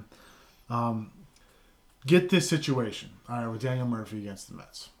time. Get this situation. All right, with Daniel Murphy against the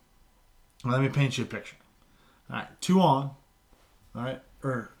Mets. Let me paint you a picture. All right, 2 on. All right,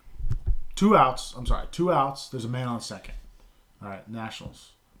 or 2 outs. I'm sorry, 2 outs. There's a man on second. All right,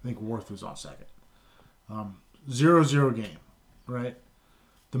 Nationals. I think Worth was on second. 0-0 game. Right.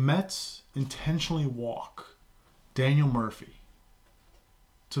 The Mets intentionally walk Daniel Murphy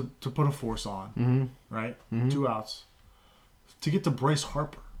to put a force on, right? 2 outs to get to Bryce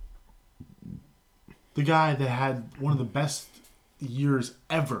Harper, the guy that had one of the best years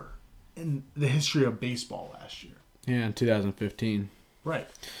ever in the history of baseball last year. Yeah, in 2015. Right.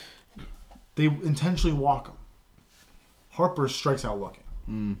 They intentionally walk him. Harper strikes out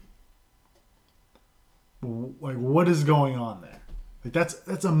looking. Like, what is going on there? Like,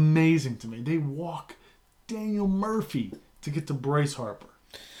 that's amazing to me. They walk Daniel Murphy to get to Bryce Harper.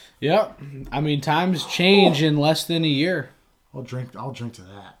 Yep. I mean, times change in less than a year. I'll drink to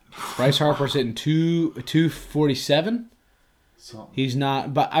that. Bryce Harper's hitting 247. Something. He's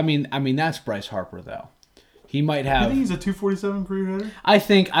not, but I mean that's Bryce Harper though. He might You have. think he's a 247 career hitter? I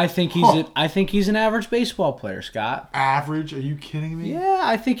think he's an average baseball player, Scott. Average? Are you kidding me? Yeah,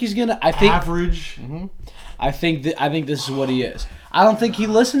 I think he's gonna. I think Average? I think this is what he is. I don't think he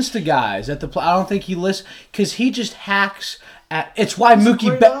listens to guys at the. I don't think he listens because he just hacks at. It's why He's a Mookie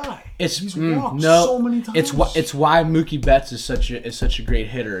great Betts. guy. It's He's walked no. so many times. It's why Mookie Betts is such a great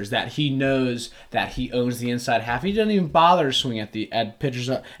hitter. Is that he knows that he owns the inside half. He doesn't even bother to swing at pitches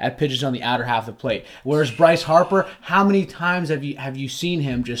on the outer half of the plate. Whereas Bryce Harper, how many times have you seen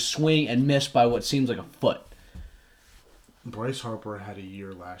him just swing and miss by what seems like a foot? Bryce Harper had a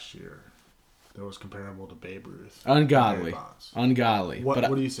year last year that was comparable to Babe Ruth. Ungodly. Barry Bonds. Ungodly. What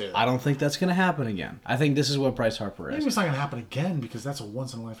But do you say to that? I don't think that's going to happen again. I think this is what Bryce Harper Maybe is. it's not going to happen again because that's a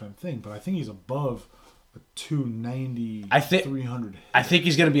once-in-a-lifetime thing, but I think he's above a 290, I think- 300. I think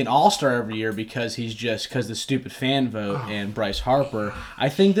he's going to be an all-star every year because the stupid fan vote and Bryce Harper. I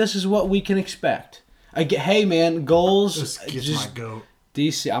think this is what we can expect. Hey, man, goals. This gets my goat.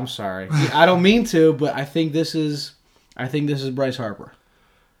 DC. I'm sorry. I don't mean to, but I think this is Bryce Harper.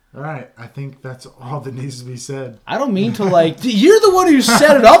 All right, I think that's all that needs to be said. I don't mean to you're the one who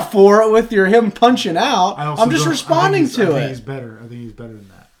set it up for it with him punching out. I'm just responding to I think it. he's better. I think he's better than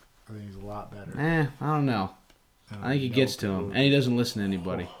that. I think he's a lot better. I don't know. I think he gets to him, and he doesn't listen to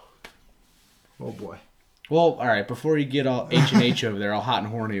anybody. Oh boy. Well, all right. Before you get all H&H over there, all hot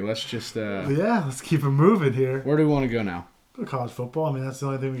and horny, let's just. Yeah, let's keep it moving here. Where do we want to go now? Go college football. I mean, that's the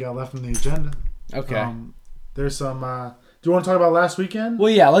only thing we got left on the agenda. Okay. There's some. Do you want to talk about last weekend? Well,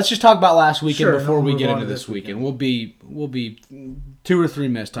 yeah. Let's just talk about last weekend Sure, before then we we'll get move into on to this this weekend. We'll be 2 or 3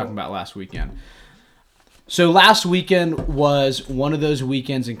 minutes talking about last weekend. So last weekend was one of those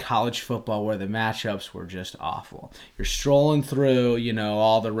weekends in college football where the matchups were just awful. You're strolling through,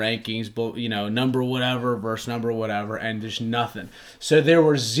 all the rankings, number whatever versus number whatever, and there's nothing. So there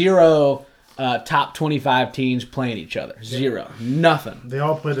were 0 top 25 teams playing each other. 0. Nothing. They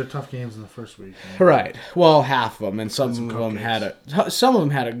all played their tough games in the first week. Right. Well, half of them, and some of them cupcakes.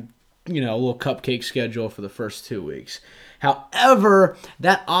 had a little cupcake schedule for the first 2 weeks. However,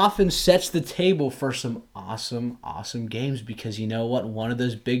 that often sets the table for some awesome, awesome games because you know what? One of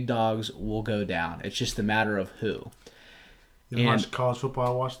those big dogs will go down. It's just a matter of who. You watched college football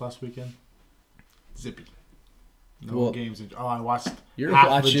I watched last weekend? Zippy. No games. I watched You're half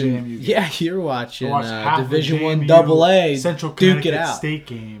watching. of the JMU game. Yeah, you're watching I watched half of the Division One JMU Double A. Central Duke it Connecticut out, State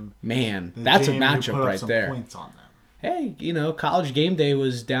game. man. The That's a JMU matchup put up right some there. Points on them. Hey, College Game Day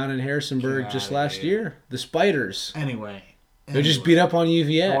was down in Harrisonburg Get just outta last here. year. The Spiders. Anyway, They just beat up on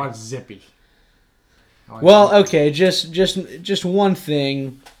UVA. I watched Zippy. Well, okay, just one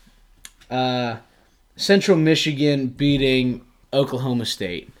thing. Central Michigan beating Oklahoma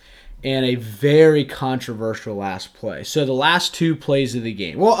State in a very controversial last play. So the last 2 plays of the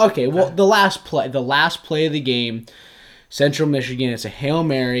game. The last play of the game, Central Michigan, it's a Hail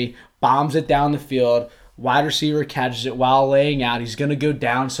Mary, bombs it down the field, wide receiver catches it while laying out. He's going to go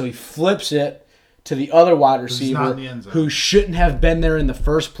down, so he flips it to the other wide not receiver in the end zone. who shouldn't have been there in the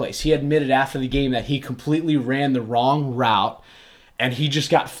first place. He admitted after the game that he completely ran the wrong route and he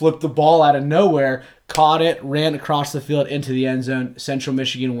just got flipped the ball out of nowhere, caught it, ran across the field into the end zone. Central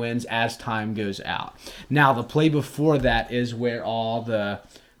Michigan wins as time goes out. Now, the play before that is where all the,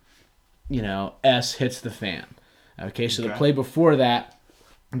 S hits the fan. Okay, so the play before that,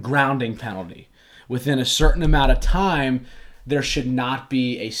 grounding penalty. Within a certain amount of time, there should not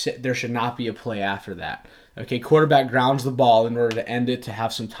be a play after that. Okay, quarterback grounds the ball in order to end it to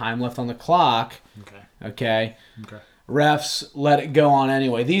have some time left on the clock. Okay. Refs let it go on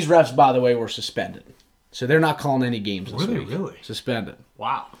anyway. These refs, by the way, were suspended. So they're not calling any games this Were they week. really? Suspended.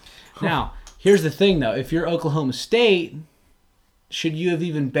 Wow. Now, here's the thing, though. If you're Oklahoma State, should you have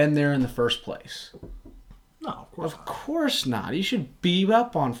even been there in the first place? No, of course Of course not. You should beat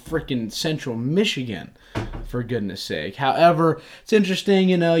up on freaking Central Michigan, for goodness sake. However, it's interesting,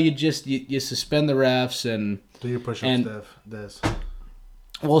 you suspend the refs and Do your push-ups, Des.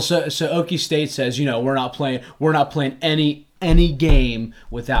 well, so Okie State says, we're not playing any game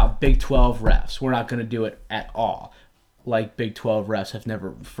without Big 12 refs. We're not going to do it at all. Like Big 12 refs have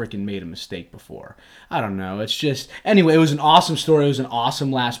never freaking made a mistake before. I don't know. It's just anyway. It was an awesome story. It was an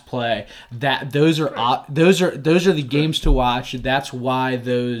awesome last play. Those are the games to watch. That's why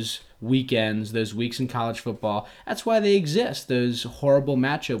those weekends, those weeks in college football, that's why they exist. Those horrible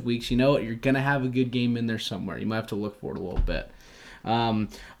matchup weeks. You know what? You're gonna have a good game in there somewhere. You might have to look for it a little bit.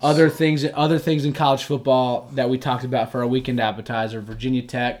 Other things in college football that we talked about for our weekend appetizer: Virginia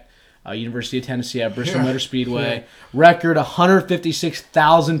Tech, University of Tennessee at Bristol Yeah. Motor Speedway, Yeah. record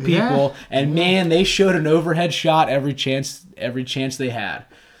 156,000 people, Yeah. and man, they showed an overhead shot every chance they had.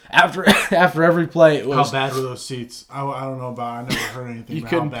 After every play, it How was. bad were those seats? I don't know about. I never heard anything. You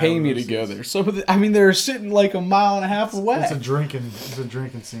about how couldn't bad pay were me those to go seats. there. Some of they were sitting like a mile and a half away. It's a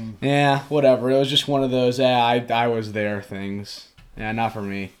drinking scene. Yeah, whatever. It was just one of those. I was there things. Yeah, not for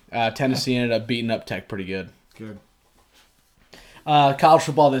me. Tennessee ended up beating up Tech pretty good. Good. College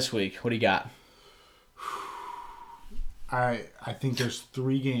football this week. What do you got? I think there's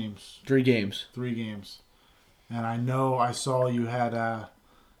 3 games. 3 games. 3 games. And I know I saw you had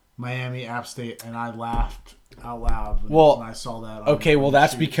Miami App State, and I laughed out loud when I saw that. Okay, well the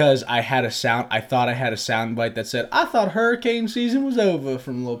that's sheet. because I thought I had a sound bite that said I thought hurricane season was over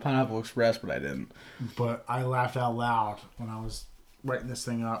from Little Pineapple Express, but I didn't. But I laughed out loud when I was writing this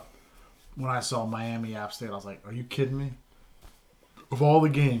thing up. When I saw Miami App State, I was like, "Are you kidding me?" Of all the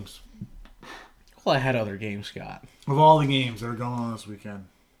games, Well, I had other games, Scott. that are going on this weekend,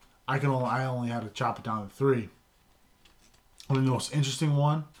 I only had to chop it down to 3. I think the most interesting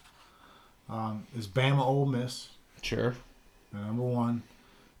one is Bama Ole Miss, Sure. number 1.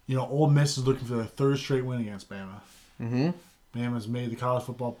 You know, Ole Miss is looking for their 3rd straight win against Bama. Mm-hmm. Bama's made the college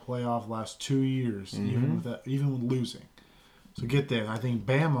football playoff the last 2 years, even with losing. So get this, I think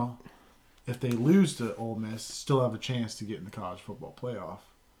Bama, if they lose to Ole Miss, still have a chance to get in the college football playoff.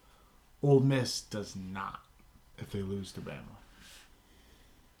 Ole Miss does not if they lose to Bama.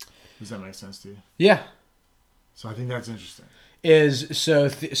 Does that make sense to you? Yeah. So I think that's interesting. So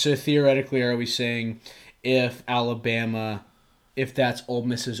theoretically, are we saying if that's Ole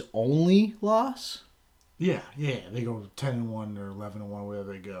Miss's only loss, Yeah, they go 10-1 or 11-1,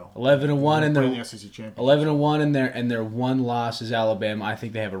 wherever they go. 11-1 and They're playing their the SEC championship. 11-1 and their one loss is Alabama, I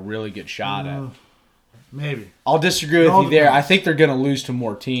think they have a really good shot at. Maybe I'll disagree with all you there. depends. I think they're going to lose to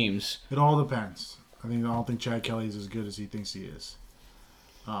more teams. it all depends. I don't think Chad Kelly is as good as he thinks he is.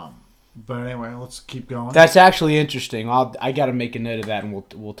 But anyway, let's keep going. That's actually interesting. I got to make a note of that, and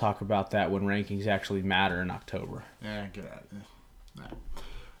we'll talk about that when rankings actually matter in October. Yeah, get at it. Nah.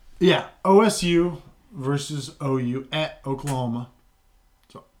 Yeah, OSU versus OU at Oklahoma.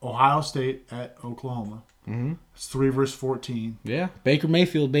 So Ohio State at Oklahoma. Mhm. It's 3 versus 14. Yeah, Baker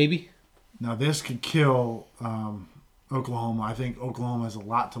Mayfield, baby. Now this could kill Oklahoma. I think Oklahoma has a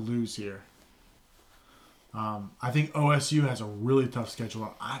lot to lose here. I think OSU has a really tough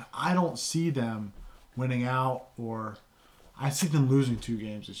schedule. I don't see them winning out, or I see them losing 2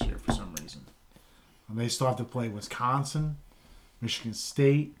 games this year for some reason. They still have to play Wisconsin, Michigan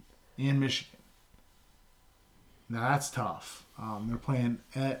State, and Michigan. Now that's tough. They're playing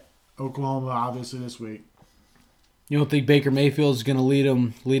at Oklahoma obviously this week. You don't think Baker Mayfield is going to lead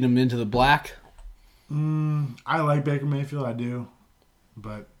them into the black? I like Baker Mayfield, I do,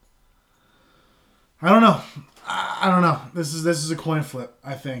 but I don't know. I don't know. This is a coin flip.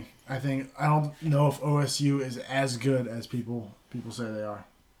 I think I don't know if OSU is as good as people say they are.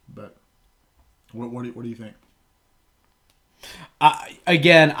 But what do you think?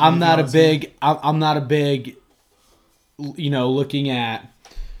 I'm not a big. Looking at.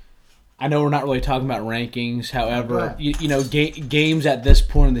 I know we're not really talking about rankings. However, games at this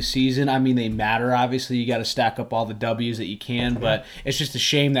point in the season, I mean, they matter. Obviously, you got to stack up all the W's that you can, but it's just a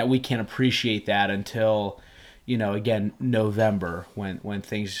shame that we can't appreciate that until, again, November when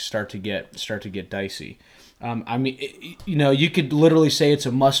things start to get dicey. You could literally say it's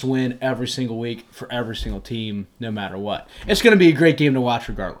a must-win every single week for every single team, no matter what. It's going to be a great game to watch,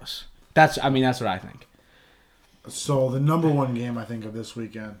 regardless. That's what I think. So the number 1 game I think of this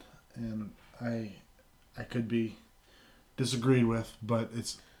weekend, and I could be disagreed with, but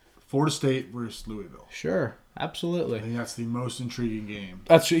it's Florida State versus Louisville. Sure, absolutely. I think that's the most intriguing game.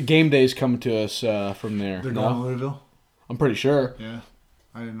 That's game day's coming to us from there. They're No? going to Louisville? I'm pretty sure. Yeah.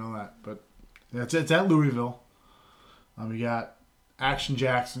 I didn't know that. But yeah, it's at Louisville. We got Action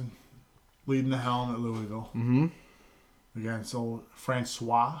Jackson leading the helm at Louisville. Mm-hmm. Against old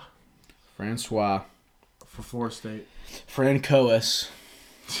Francois Francois. for Florida State. Francois.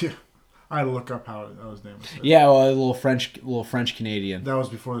 Yeah. I had to look up how his name was said. Yeah, well, a little French Canadian. That was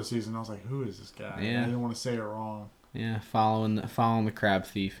before the season. I was like, who is this guy? Yeah. I didn't want to say it wrong. Yeah, following the crab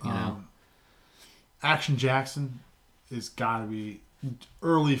thief. Action Jackson is got to be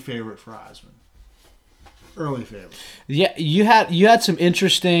early favorite for Heisman. Early favorite. Yeah, you had some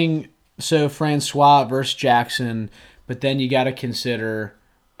interesting. So Francois versus Jackson, but then you got to consider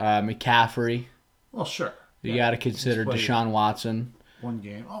McCaffrey. Well, sure. You got to consider He's played. Deshaun Watson. one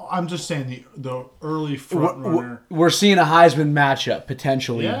game. Oh, I'm just saying the early front runner. We're seeing a Heisman matchup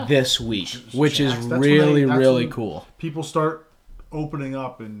potentially Yeah. this week, which is That's when really, that's really when cool. People start opening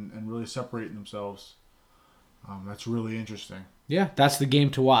up and really separating themselves. That's really interesting. Yeah, that's the game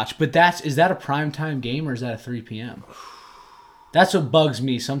to watch. But is that a primetime game or is that a 3 p.m.? That's what bugs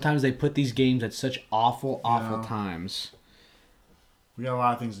me. Sometimes they put these games at such awful times. We got a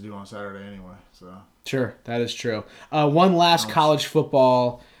lot of things to do on Saturday anyway, so. Sure, that is true. One last college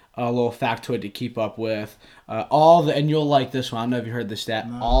football little factoid to keep up with. And you'll like this one. I don't know if you heard the stat.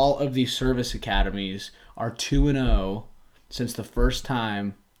 No. All of these service academies are 2-0 since the first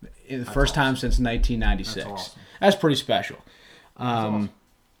time. Since 1996. That's awesome. That's pretty special. Awesome.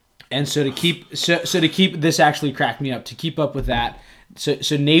 And so to keep this actually cracked me up to keep up with that. So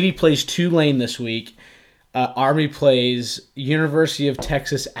Navy plays Tulane this week. Army plays University of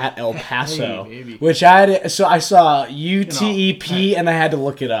Texas at El Paso, Hey, baby. which I saw UTEP and I had to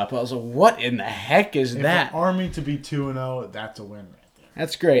look it up. I was like, what in the heck is If that? the Army to be 2-0, that's a win right there.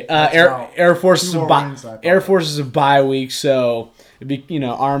 That's great. how- Air Force is two a more wins, I thought. Air Force is a bye week, so it'd be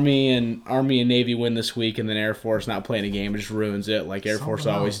Army and Navy win this week, and then Air Force not playing a game. It just ruins it, like Air Force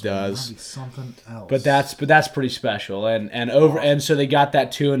Something always else, man. does. That'd be something else. But that's pretty special, and so they got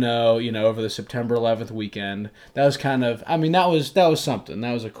that 2-0, over the September 11th weekend. That was that was something.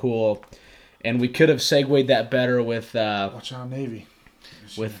 That was a cool, and we could have segued that better with Watch out, Navy.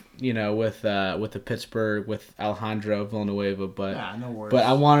 with the Pittsburgh with Alejandro Villanueva, but Yeah, no worries. but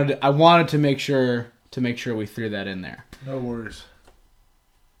I wanted to make sure we threw that in there. No worries.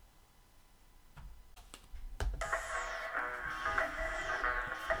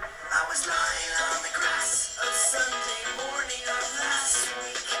 I was lying on the grass a Sunday morning of last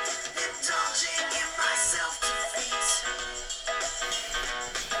week, indulging in my self-defeat.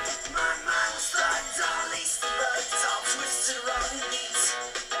 My mind was like dollies, but all twisted around and neat.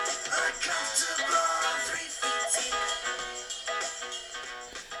 Uncomfortable on 3 feet deep.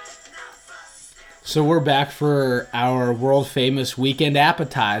 Now fuzzy staring. So we're back for our world famous weekend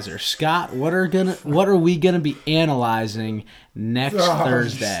appetizer. Scott, what are we gonna be analyzing next You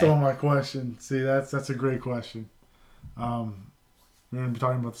Thursday? stole my question. See, that's a great question. We're gonna be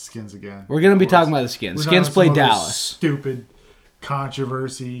talking about the Skins again. We're gonna be Of course. talking about the Skins. We're Skins not play some other Dallas. Stupid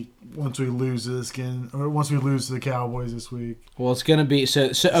controversy once we lose to the Skins, or once we lose to the Cowboys this week. Well, it's gonna be so.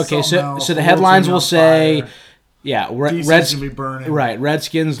 Okay, Something so else. the The headlines will world's say, on fire. yeah, DC's gonna be burning. right.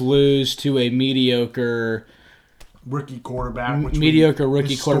 Redskins lose to a mediocre Rookie quarterback, which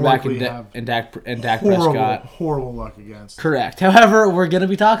rookie quarterback historically and have Dak horrible, Prescott. horrible luck against. Correct. However, we're going to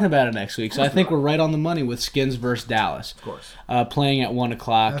be talking about it next week, so I think we're right on the money with Skins versus Dallas. Of course. Playing at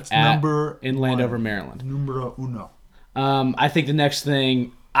 1:00 That's at number in Landover, Maryland. Numero uno. I think the next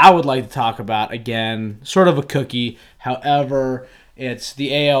thing I would like to talk about, again, sort of a cookie. However, it's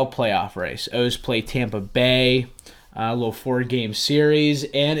the AL playoff race. O's play Tampa Bay, a little 4-game series,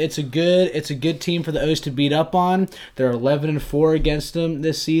 and it's a good team for the O's to beat up on. They're 11-4 against them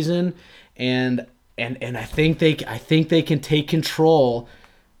this season, and I think they can take control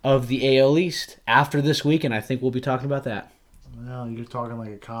of the AL East after this week, and I think we'll be talking about that. Well, you're talking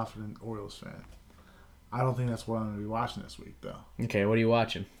like a confident Orioles fan. I don't think that's what I'm going to be watching this week, though. Okay, what are you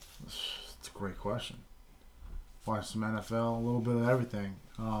watching? It's a great question. Watch some NFL, a little bit of everything.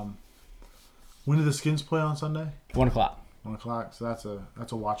 When do the Skins play on Sunday? 1:00. 1:00. So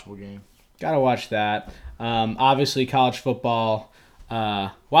that's a watchable game. Gotta watch that. Obviously, college football.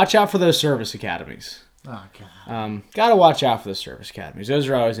 Watch out for those service academies. Oh, God. Gotta watch out for the service academies. Those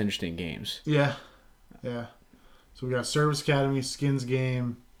are always interesting games. Yeah. So we got Service Academy, Skins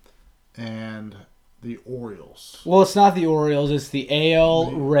game, and the Orioles. Well, it's not the Orioles. It's the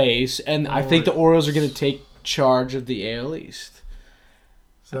AL race, and I think the Orioles are going to take charge of the AL East.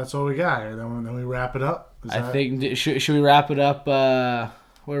 So that's all we got here. Then we wrap it up. I think should we wrap it up?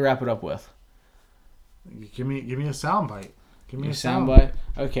 What do we wrap it up with? Give me a soundbite. Give me a Soundbite.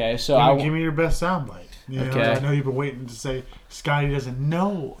 Okay, so Give me your best soundbite. Okay. I know you've been waiting to say Scotty doesn't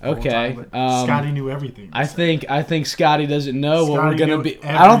know. the whole Okay, time, but Scotty knew everything. I think Scotty doesn't know what we're Scotty gonna knew be. every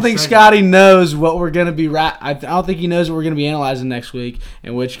I don't think segment. Scotty knows what we're gonna be. I don't think he knows what we're gonna be analyzing next week.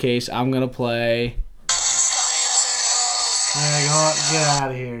 In which case, I'm gonna play. Hey, get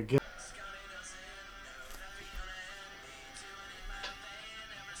out of here.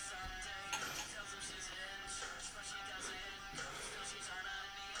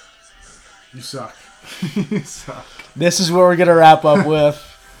 You suck. You suck. This is what we're gonna wrap up with,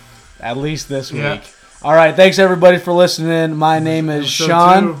 at least this Yeah. week. All right, thanks everybody for listening. My name is Episode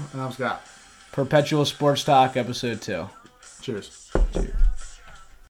Sean. 2, and I'm Scott. Perpetual Sports Talk, episode 2. Cheers. Cheers.